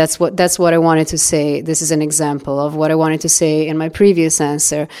 That's what I wanted to say. This is an example of what I wanted to say in my previous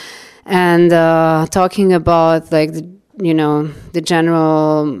answer. And talking about like the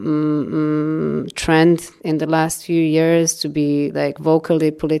general trend in the last few years to be like vocally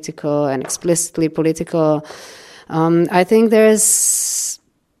political and explicitly political, I think there's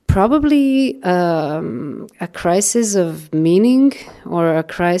probably a crisis of meaning, or a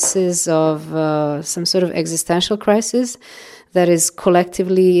crisis of some sort of existential crisis that is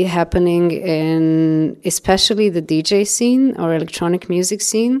collectively happening in especially the DJ scene or electronic music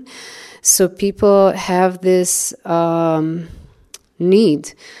scene. So people have this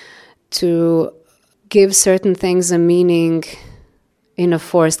need to give certain things a meaning in a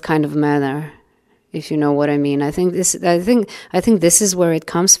forced kind of manner, if you know what I mean. I think this is where it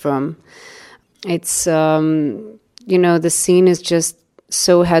comes from. It's the scene is just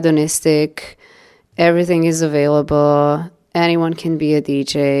so hedonistic. Everything is available. Anyone can be a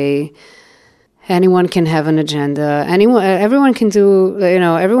DJ. Anyone can have an agenda. Everyone can do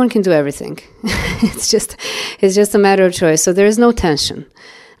everything. It's just a matter of choice. So there is no tension.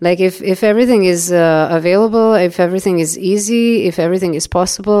 Like if everything is available, if everything is easy, if everything is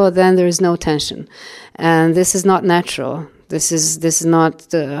possible, then there is no tension. And this is not natural. This is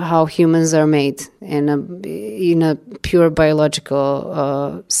not how humans are made in a pure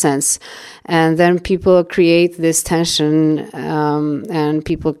biological sense. And then people create this tension, and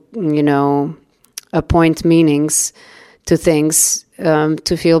people, appoint meanings to things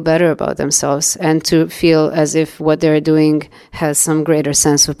to feel better about themselves and to feel as if what they're doing has some greater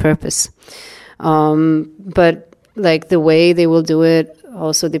sense of purpose. But like the way they will do it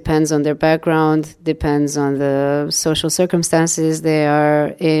also depends on their background, depends on the social circumstances they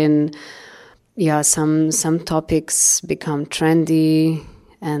are in. Yeah, some topics become trendy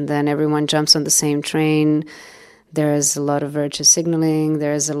and then everyone jumps on the same train. There's a lot of virtue signaling,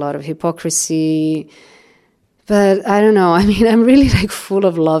 there's a lot of hypocrisy. But I don't know, I mean, I'm really like full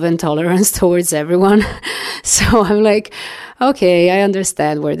of love and tolerance towards everyone. So I'm like, okay, I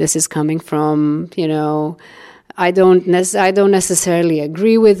understand where this is coming from, I don't necessarily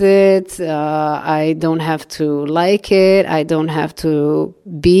agree with it. I don't have to like it. I don't have to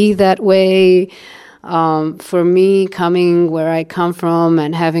be that way. For me, coming where I come from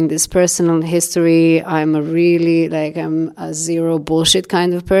and having this personal history, I'm a zero bullshit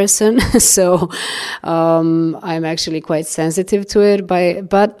kind of person. So I'm actually quite sensitive to it.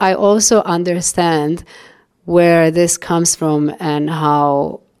 But I also understand where this comes from and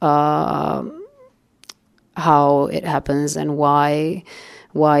how it happens and why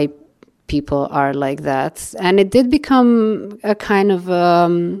people are like that. And it did become a kind of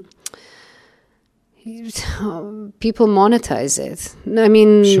people monetize it. I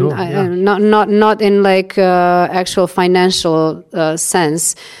mean, sure, yeah. Not in like actual financial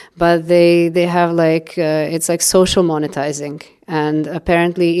sense, but they have like it's like social monetizing, and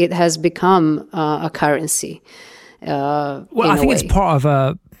apparently it has become a currency. Well, I think it's part of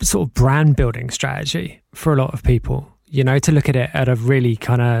a sort of brand building strategy for a lot of people, to look at it at a really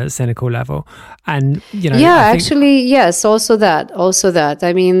kind of cynical level. And, actually, yes, also that.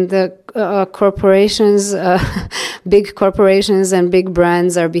 I mean, the corporations, big corporations and big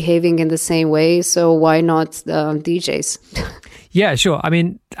brands are behaving in the same way. So why not DJs? Yeah, sure. I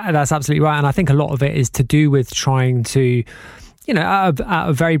mean, that's absolutely right. And I think a lot of it is to do with trying to, at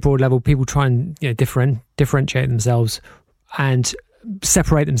a very broad level, people try and differentiate themselves and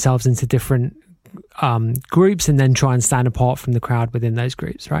separate themselves into different groups and then try and stand apart from the crowd within those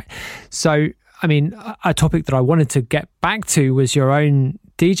groups, right? So, I mean, a topic that I wanted to get back to was your own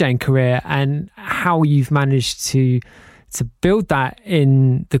DJing career and how you've managed to build that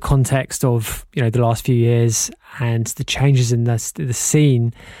in the context of, the last few years and the changes in the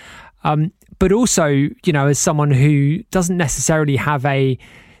scene. But also, as someone who doesn't necessarily have a,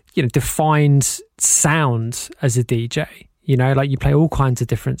 defined sound as a DJ. Like you play all kinds of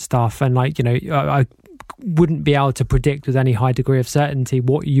different stuff, and I wouldn't be able to predict with any high degree of certainty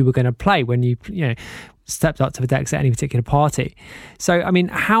what you were going to play when you stepped up to the decks at any particular party. So, I mean,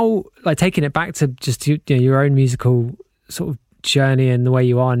 how, like, taking it back to just your own musical sort of journey and the way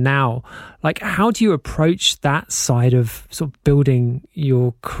you are now, like, how do you approach that side of sort of building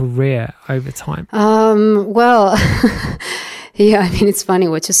your career over time? Well. Yeah, I mean, it's funny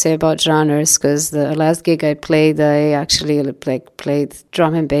what you say about genres, because the last gig I played, I actually played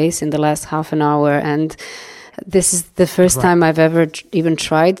drum and bass in the last half an hour, and this is the first time I've ever even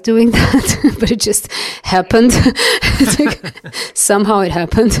tried doing that, but it just happened. Somehow it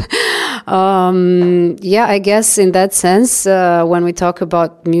happened. Yeah, I guess in that sense, when we talk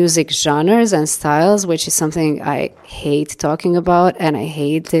about music genres and styles, which is something I hate talking about, and I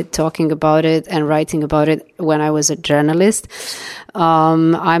hated talking about it and writing about it when I was a journalist,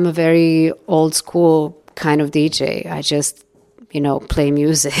 I'm a very old school kind of DJ. I just play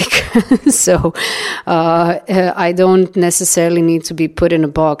music. So I don't necessarily need to be put in a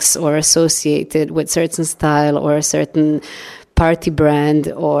box or associated with certain style or a certain party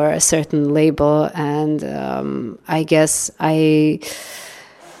brand or a certain label. And I guess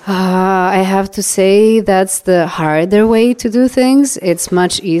I have to say that's the harder way to do things. It's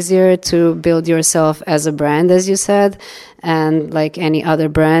much easier to build yourself as a brand, as you said, and like any other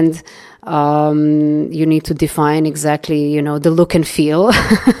brand, you need to define exactly, the look and feel.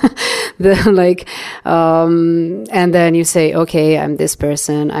 And then you say, okay, I'm this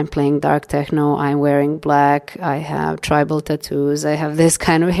person, I'm playing dark techno, I'm wearing black, I have tribal tattoos, I have this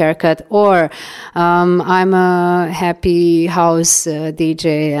kind of haircut, or I'm a happy house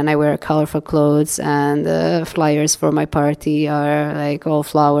DJ and I wear colorful clothes, and flyers for my party are like all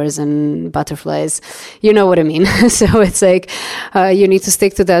flowers and butterflies. You know what I mean? So it's like you need to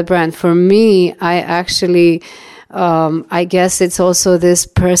stick to that brand. For me, I actually... I guess it's also this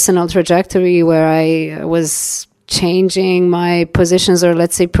personal trajectory where I was changing my positions, or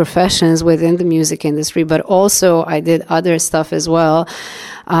let's say professions within the music industry, but also I did other stuff as well.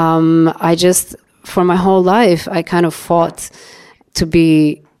 For my whole life, I kind of fought to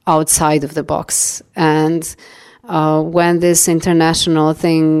be outside of the box. And when this international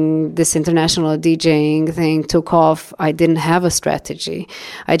DJing thing took off, I didn't have a strategy.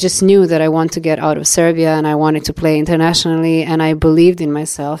 I just knew that I want to get out of Serbia and I wanted to play internationally, and I believed in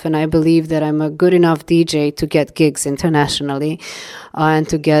myself, and I believed that I'm a good enough DJ to get gigs internationally and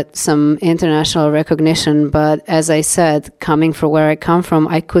to get some international recognition. But as I said, coming from where I come from,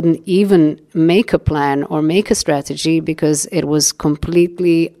 I couldn't even make a plan or make a strategy because it was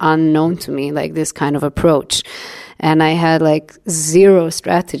completely unknown to me, like this kind of approach. And I had like zero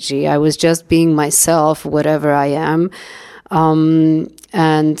strategy. I was just being myself, whatever I am. And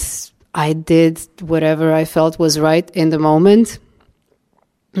I did whatever I felt was right in the moment.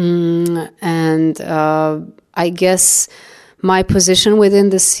 I guess my position within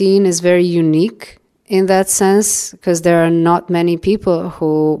the scene is very unique in that sense, because there are not many people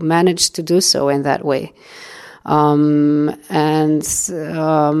who manage to do so in that way.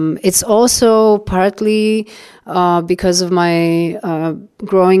 It's also partly because of my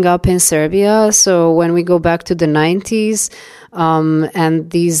growing up in Serbia. So when we go back to the 90s,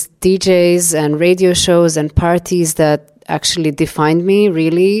 and these DJs and radio shows and parties that actually defined me,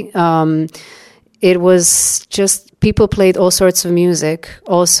 really, it was just people played all sorts of music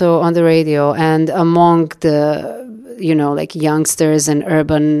also on the radio, and among the, like youngsters and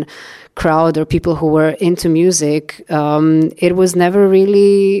urban crowd or people who were into music, it was never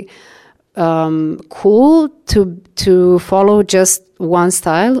really cool to follow just one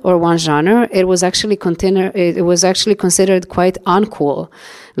style or one genre. It was actually considered quite uncool.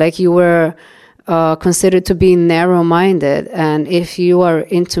 Like you were considered to be narrow-minded, and if you are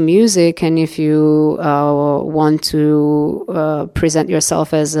into music and if you want to present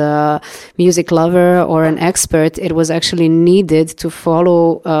yourself as a music lover or an expert, it was actually needed to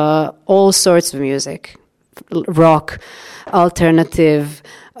follow all sorts of music, rock, alternative.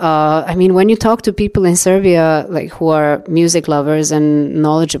 When you talk to people in Serbia, like who are music lovers and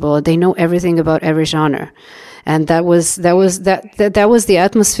knowledgeable, they know everything about every genre. And that was the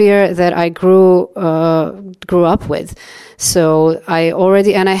atmosphere that I grew up with. So I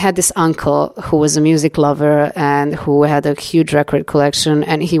had this uncle who was a music lover and who had a huge record collection,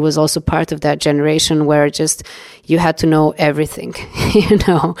 and he was also part of that generation where just you had to know everything,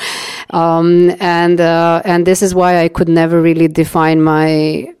 and this is why I could never really define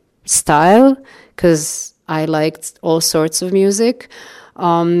my style, because I liked all sorts of music.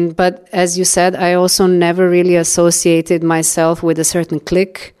 But as you said, I also never really associated myself with a certain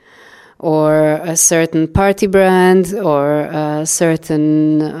clique or a certain party brand or a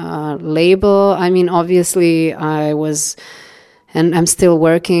certain label. Obviously I was, and I'm still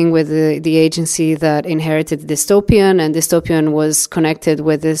working with the agency that inherited Dystopian, and Dystopian was connected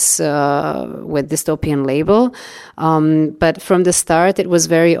with this with Dystopian label. But from the start, it was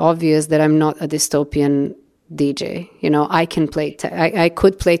very obvious that I'm not a Dystopian DJ. I can play I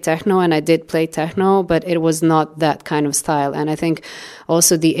could play techno, and I did play techno, but it was not that kind of style. And I think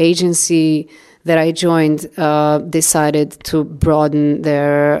also the agency that I joined decided to broaden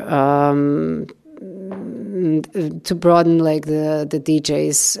their like the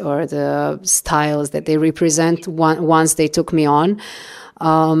DJs or the styles that they represent once they took me on.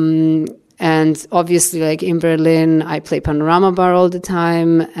 And obviously, like in Berlin, I play Panorama Bar all the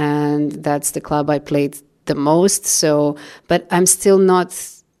time, and that's the club I played the most. So, but I'm still not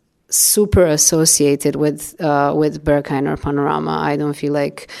super associated with Berghain or Panorama. I don't feel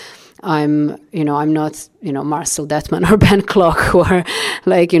like I'm not, Marcel Detman or Ben Klock, who are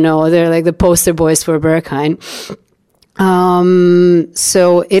like, they're like the poster boys for Berghain.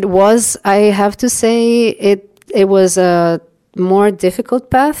 So it was, I have to say, it was a more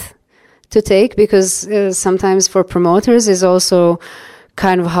difficult path to take, because sometimes for promoters is also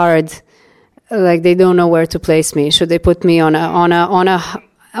kind of hard. Like they don't know where to place me. Should they put me on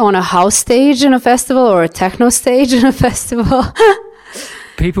a house stage in a festival or a techno stage in a festival?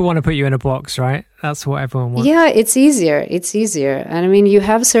 People want to put you in a box, right? That's what everyone wants. Yeah, it's easier. It's easier. And I mean, you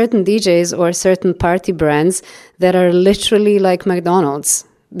have certain DJs or certain party brands that are literally like McDonald's.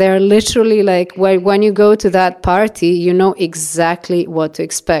 They're literally like, when you go to that party, you know exactly what to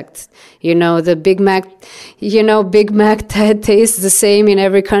expect. You know, the Big Mac, Big Mac tastes the same in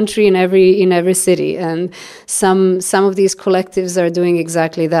every country, in every city. And some of these collectives are doing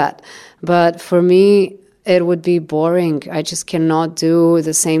exactly that. But for me, it would be boring. I just cannot do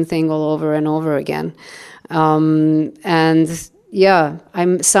the same thing all over and over again. And yeah,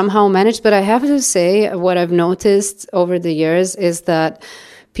 I'm somehow managed. But I have to say, what I've noticed over the years is that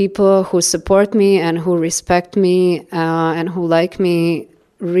people who support me and who respect me and who like me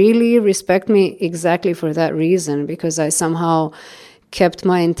really respect me exactly for that reason, because I somehow kept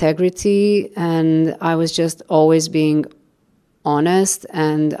my integrity and I was just always being honest,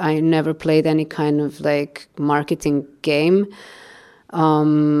 and I never played any kind of like marketing game,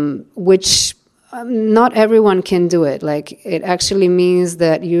 which not everyone can do it. Like, it actually means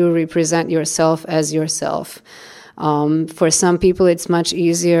that you represent yourself as yourself. For some people, it's much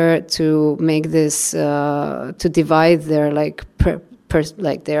easier to make this, to divide their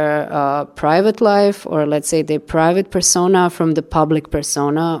their private life, or let's say their private persona from the public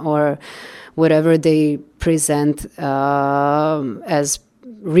persona, or whatever they represent as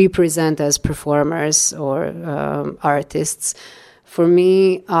performers or artists. For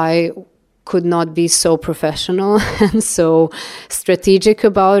me, I could not be so professional and so strategic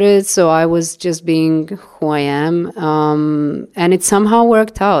about it. So I was just being who I am. And it somehow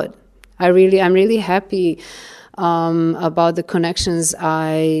worked out. I'm really happy about the connections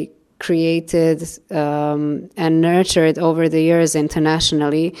I created and nurtured over the years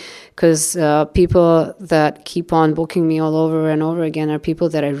internationally, because people that keep on booking me all over and over again are people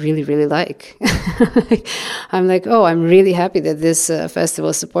that I really, really like. I'm like, oh, I'm really happy that this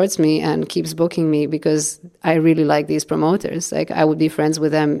festival supports me and keeps booking me, because I really like these promoters. Like, I would be friends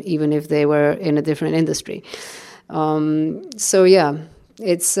with them even if they were in a different industry. So yeah,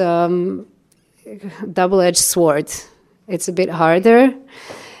 it's double-edged sword. It's a bit harder.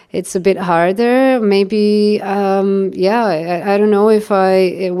 Maybe, I don't know if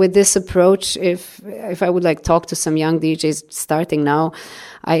with this approach, if I would like talk to some young DJs starting now,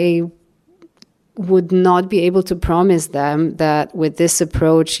 I would not be able to promise them that with this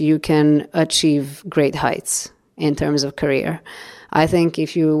approach you can achieve great heights in terms of career. I think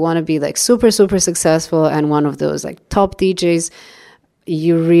if you want to be like super, super successful and one of those like top DJs,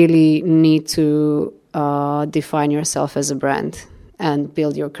 you really need to define yourself as a brand and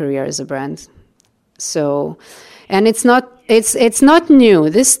build your career as a brand. So, and it's not new.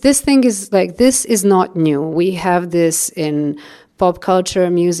 This thing is like, this is not new. We have this in pop culture,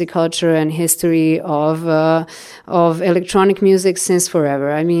 music culture, and history of electronic music since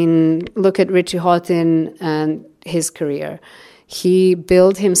forever. I mean, look at Richie Hawtin and his career. He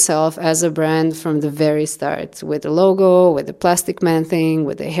built himself as a brand from the very start, with the logo, with the Plastic Man thing,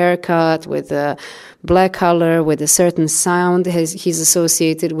 with the haircut, with the black color, with a certain sound he's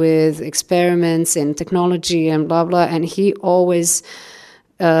associated with, experiments in technology and blah, blah. And he always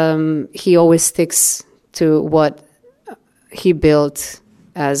sticks to what he built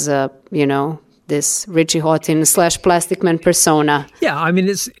as this Richie Hawtin / Plastic Man persona. Yeah, I mean,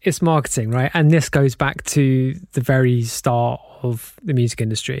 it's marketing, right? And this goes back to the very start of the music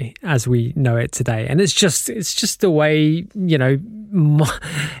industry as we know it today. And it's just the way,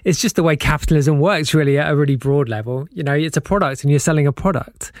 it's just the way capitalism works, really, at a really broad level. It's a product and you're selling a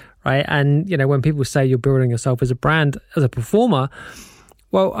product, right? And, when people say you're building yourself as a brand, as a performer,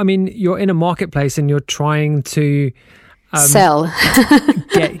 well, I mean, you're in a marketplace and you're trying to sell.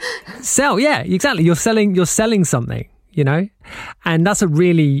 Sell, yeah, exactly. You're selling something, and that's a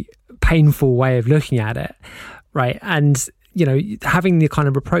really painful way of looking at it, right? And having the kind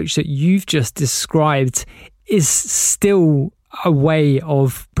of approach that you've just described is still a way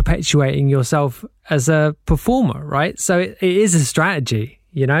of perpetuating yourself as a performer, right? So it is a strategy,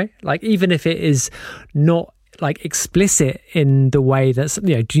 like, even if it is not like explicit in the way that's,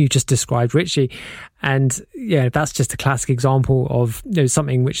 you just described Richie. And that's just a classic example of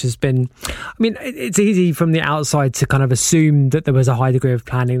something which has been, I mean, it's easy from the outside to kind of assume that there was a high degree of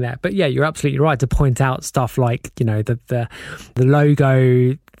planning there, but yeah, you're absolutely right to point out stuff like the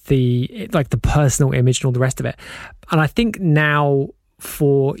logo, the personal image and all the rest of it. And I think now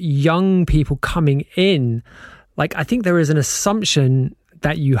for young people coming in, like, I think there is an assumption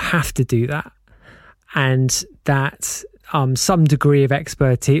that you have to do that, and that some degree of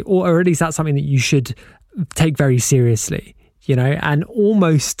expertise, or at least that's something that you should take very seriously, you know, and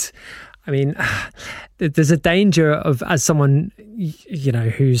almost, I mean, there's a danger of, as someone, you know,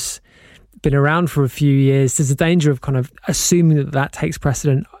 who's been around for a few years, there's a danger of kind of assuming that that takes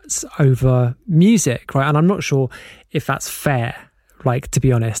precedence over music, right? And I'm not sure if that's fair. Like, to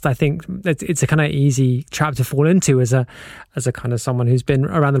be honest, I think it's a kind of easy trap to fall into as a kind of someone who's been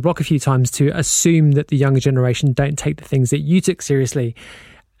around the block a few times, to assume that the younger generation don't take the things that you took seriously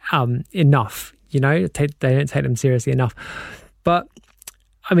enough. You know, they don't take them seriously enough. But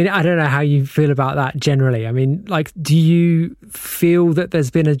I mean, I don't know how you feel about that generally. I mean, like, do you feel that there's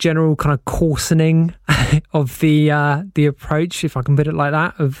been a general kind of coarsening of the approach, if I can put it like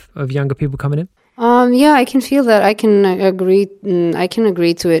that, of younger people coming in? Yeah, I can feel that. I can agree. I can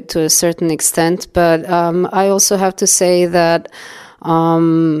agree to it to a certain extent, but I also have to say that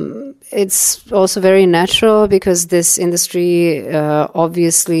it's also very natural, because this industry,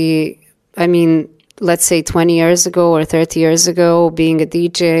 obviously, I mean, let's say 20 years ago or 30 years ago, being a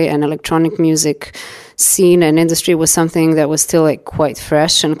DJ and electronic music scene and industry was something that was still like quite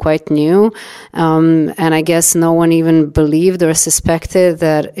fresh and quite new. And I guess no one even believed or suspected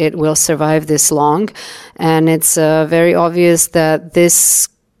that it will survive this long. And it's very obvious that this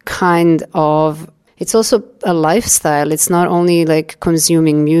kind of, it's also a lifestyle. It's not only like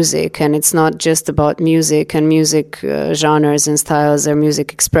consuming music, and it's not just about music and music genres and styles or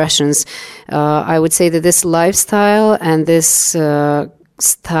music expressions. I would say that this lifestyle and this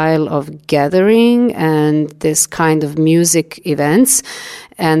style of gathering and this kind of music events,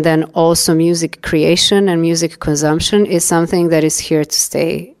 and then also music creation and music consumption, is something that is here to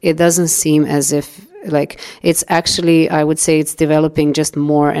stay. It doesn't seem as if, like, it's actually, I would say it's developing just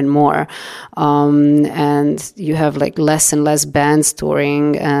more and more. And you have like less and less bands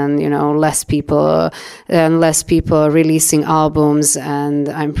touring, and, you know, less people releasing albums. And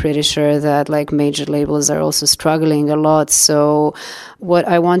I'm pretty sure that like major labels are also struggling a lot. So what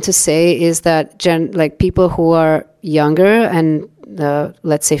I want to say is that like people who are younger and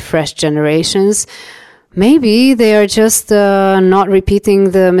let's say fresh generations, maybe they are just not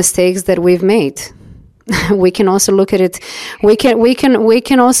repeating the mistakes that we've made. We can also look at it. We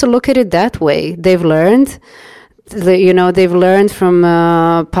can also look at it that way. They've learned. They've learned from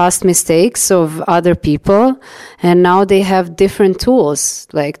past mistakes of other people, and now they have different tools.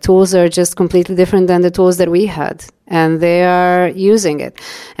 Like, tools are just completely different than the tools that we had, and they are using it.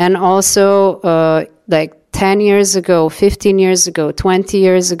 And also, like 10 years ago, 15 years ago, 20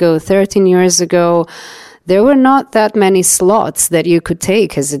 years ago, 13 years ago, there were not that many slots that you could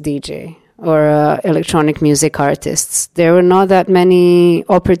take as a DJ or electronic music artists. There were not that many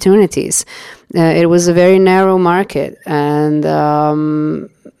opportunities. It was a very narrow market. And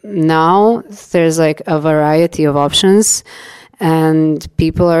now there's like a variety of options, and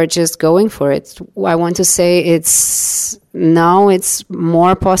people are just going for it. I want to say it's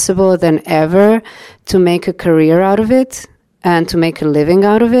more possible than ever to make a career out of it and to make a living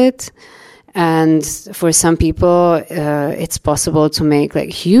out of it. And for some people, it's possible to make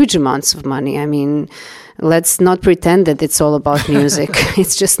like huge amounts of money. I mean, let's not pretend that it's all about music.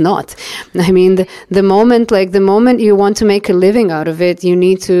 It's just not. I mean, the moment you want to make a living out of it, you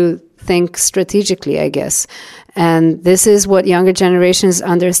need to think strategically, I guess. And this is what younger generations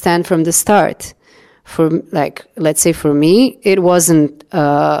understand from the start. For like, let's say for me, it wasn't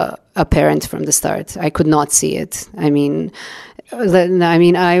apparent from the start. I could not see it. I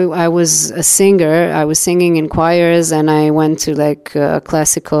was a singer. I was singing in choirs, and I went to like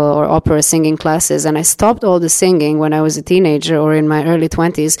classical or opera singing classes. And I stopped all the singing when I was a teenager or in my early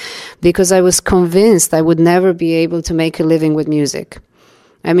 20s, because I was convinced I would never be able to make a living with music.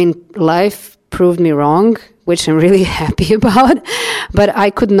 I mean, life proved me wrong, which I'm really happy about, but I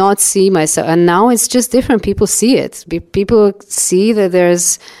could not see myself. And now it's just different. People see it. People see that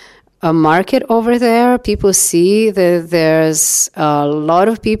there's a market over there. People see that there's a lot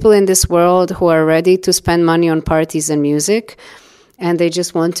of people in this world who are ready to spend money on parties and music, and they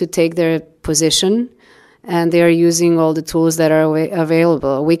just want to take their position, and they are using all the tools that are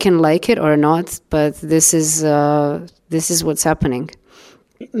available. We can like it or not, but this is what's happening.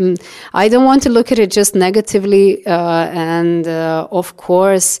 I don't want to look at it just negatively, and of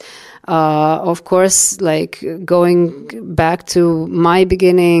course, like going back to my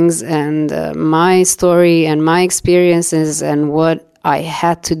beginnings and my story and my experiences and what I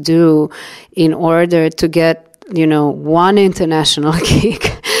had to do in order to get, one international gig,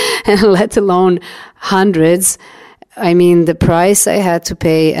 and let alone hundreds. I mean, the price I had to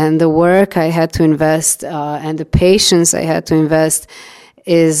pay and the work I had to invest and the patience I had to invest,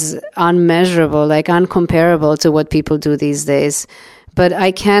 is unmeasurable, like uncomparable to what people do these days. But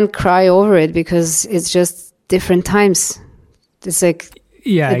I can't cry over it because it's just different times. It's like,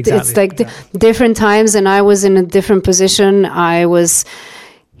 yeah, exactly. It's like different times, and I was in a different position. I was,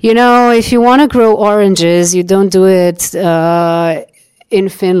 if you want to grow oranges, you don't do it in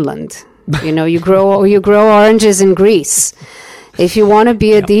Finland. You grow oranges in Greece. If you want to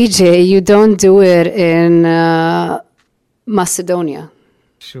be a DJ, you don't do it in Macedonia.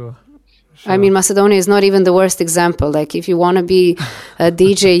 Sure. I mean, Macedonia is not even the worst example. Like, if you want to be a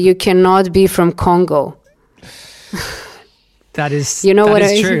DJ, you cannot be from Congo. That is, true.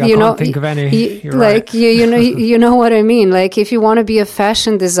 I can't think of any. You're right. You know what I mean. Like, if you want to be a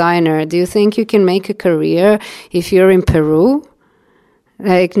fashion designer, do you think you can make a career if you're in Peru?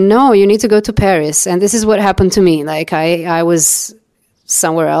 Like, no, you need to go to Paris. And this is what happened to me. Like, I was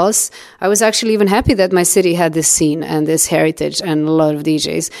somewhere else. I was actually even happy that my city had this scene and this heritage and a lot of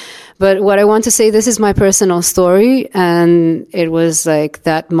DJs. But what I want to say, this is my personal story. And it was like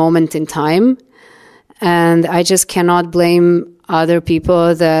that moment in time. And I just cannot blame other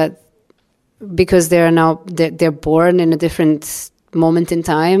people because they're born in a different moment in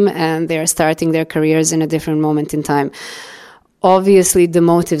time and they're starting their careers in a different moment in time. Obviously, the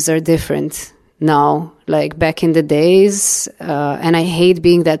motives are different now, like back in the days. And I hate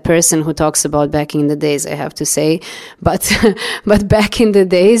being that person who talks about back in the days, I have to say. But back in the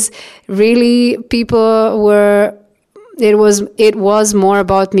days, really, people were... It was more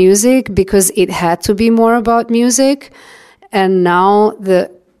about music because it had to be more about music. And now the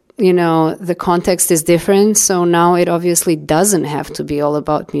context is different. So now it obviously doesn't have to be all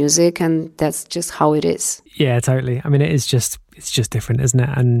about music. And that's just how it is. Yeah, totally. I mean, it's just different, isn't it?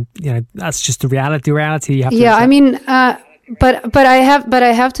 And, that's just the reality. You have to accept. I mean, but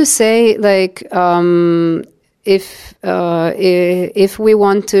I have to say, like, if we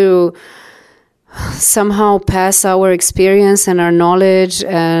want to somehow pass our experience and our knowledge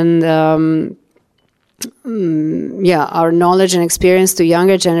and our knowledge and experience to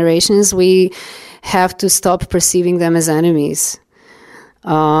younger generations, we have to stop perceiving them as enemies.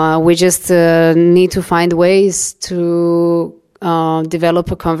 We just need to find ways to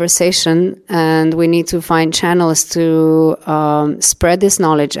develop a conversation, and we need to find channels to spread this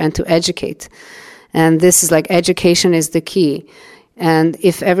knowledge and to educate. And this is like, education is the key. And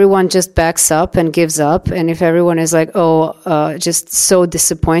if everyone just backs up and gives up, and if everyone is like, just so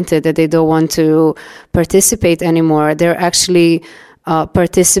disappointed that they don't want to participate anymore, they're actually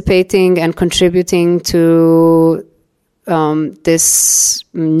participating and contributing to this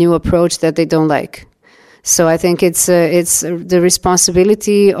new approach that they don't like. So I think it's the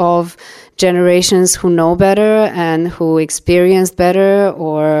responsibility of generations who know better and who experienced better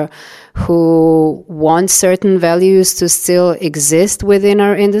or who want certain values to still exist within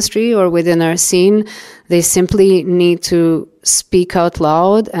our industry or within our scene. They simply need to speak out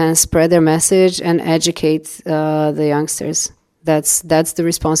loud and spread their message and educate the youngsters. That's the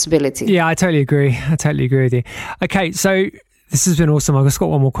responsibility. Yeah, I totally agree with you. Okay, so this has been awesome. I've just got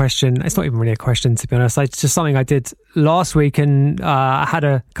one more question. It's not even really a question, to be honest. It's just something I did last week, and I had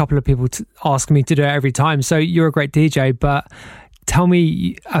a couple of people ask me to do it every time. So you're a great DJ, but tell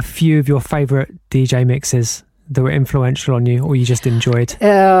me a few of your favorite DJ mixes that were influential on you or you just enjoyed.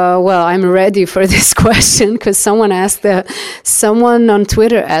 Well, I'm ready for this question because someone on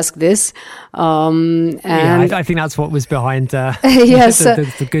Twitter asked this. And I think that's what was behind yes,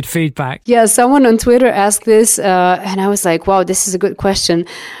 the good feedback. Yeah, someone on Twitter asked this, and I was like, wow, this is a good question.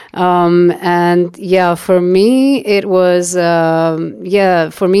 And yeah, for me, it was,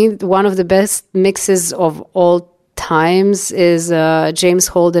 one of the best mixes of all times is James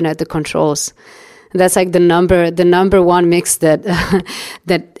Holden at the controls. That's like the number one mix that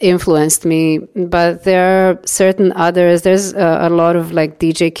that influenced me. But there are certain others. There's a lot of like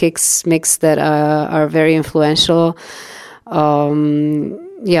DJ Kicks mix that are very influential.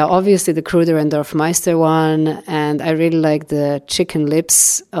 Obviously the Kruder and Dorfmeister one, and I really like the Chicken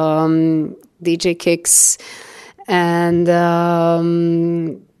Lips DJ Kicks, and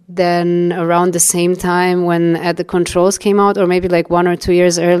then around the same time when At the Controls came out, or maybe like 1 or 2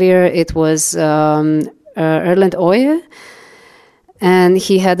 years earlier, it was Erland Oye, and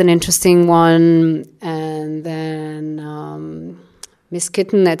he had an interesting one. And then Miss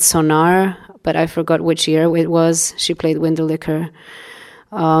Kitten at Sonar, but I forgot which year it was. She played Windelicker.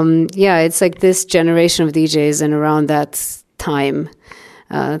 It's like this generation of DJs, and around that time,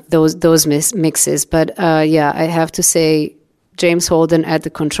 those mixes. But I have to say, James Holden at the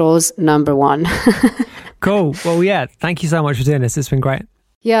controls, number one. Cool. Well, yeah, thank you so much for doing this. It's been great.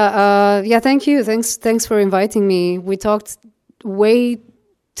 Yeah, thank you. Thanks for inviting me. We talked way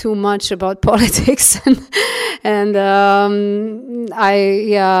too much about politics, and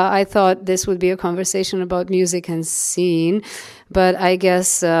I thought this would be a conversation about music and scene, but I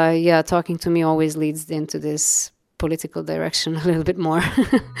guess talking to me always leads into this political direction a little bit more.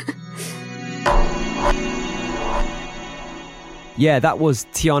 Yeah, that was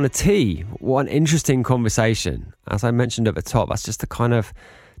Tijana T. What an interesting conversation. As I mentioned at the top, that's just the kind of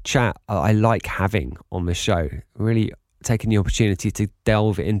chat I like having on the show. Really taking the opportunity to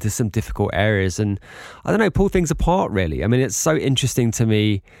delve into some difficult areas and, I don't know, pull things apart, really. I mean, it's so interesting to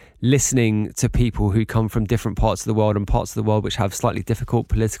me listening to people who come from different parts of the world and parts of the world which have slightly difficult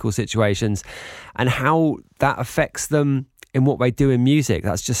political situations and how that affects them in what they do in music.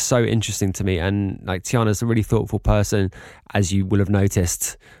 That's just so interesting to me. And like, Tijana's a really thoughtful person, as you will have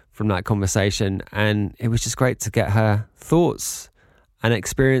noticed from that conversation. And it was just great to get her thoughts and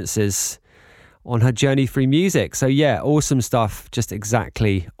experiences on her journey through music. So yeah, awesome stuff, just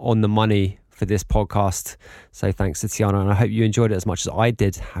exactly on the money for this podcast. So thanks to Tijana, and I hope you enjoyed it as much as I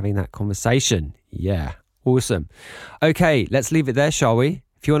did having that conversation. Yeah, awesome. Okay, let's leave it there, shall we?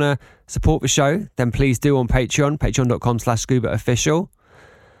 If you want to support the show, then please do on Patreon, patreon.com/ScubaOfficial.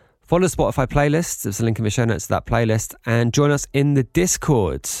 Follow the Spotify playlist. There's a link in the show notes to that playlist. And join us in the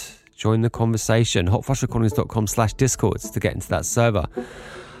Discord. Join the conversation. hotflushrecordings.com/Discord to get into that server.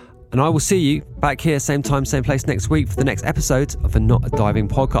 And I will see you back here, same time, same place next week for the next episode of the Not a Diving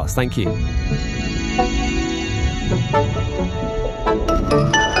podcast. Thank you.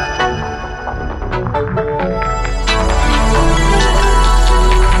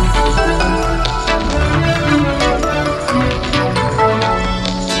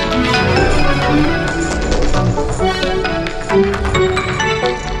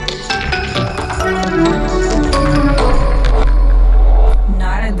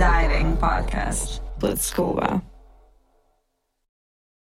 Not a diving podcast with Scuba.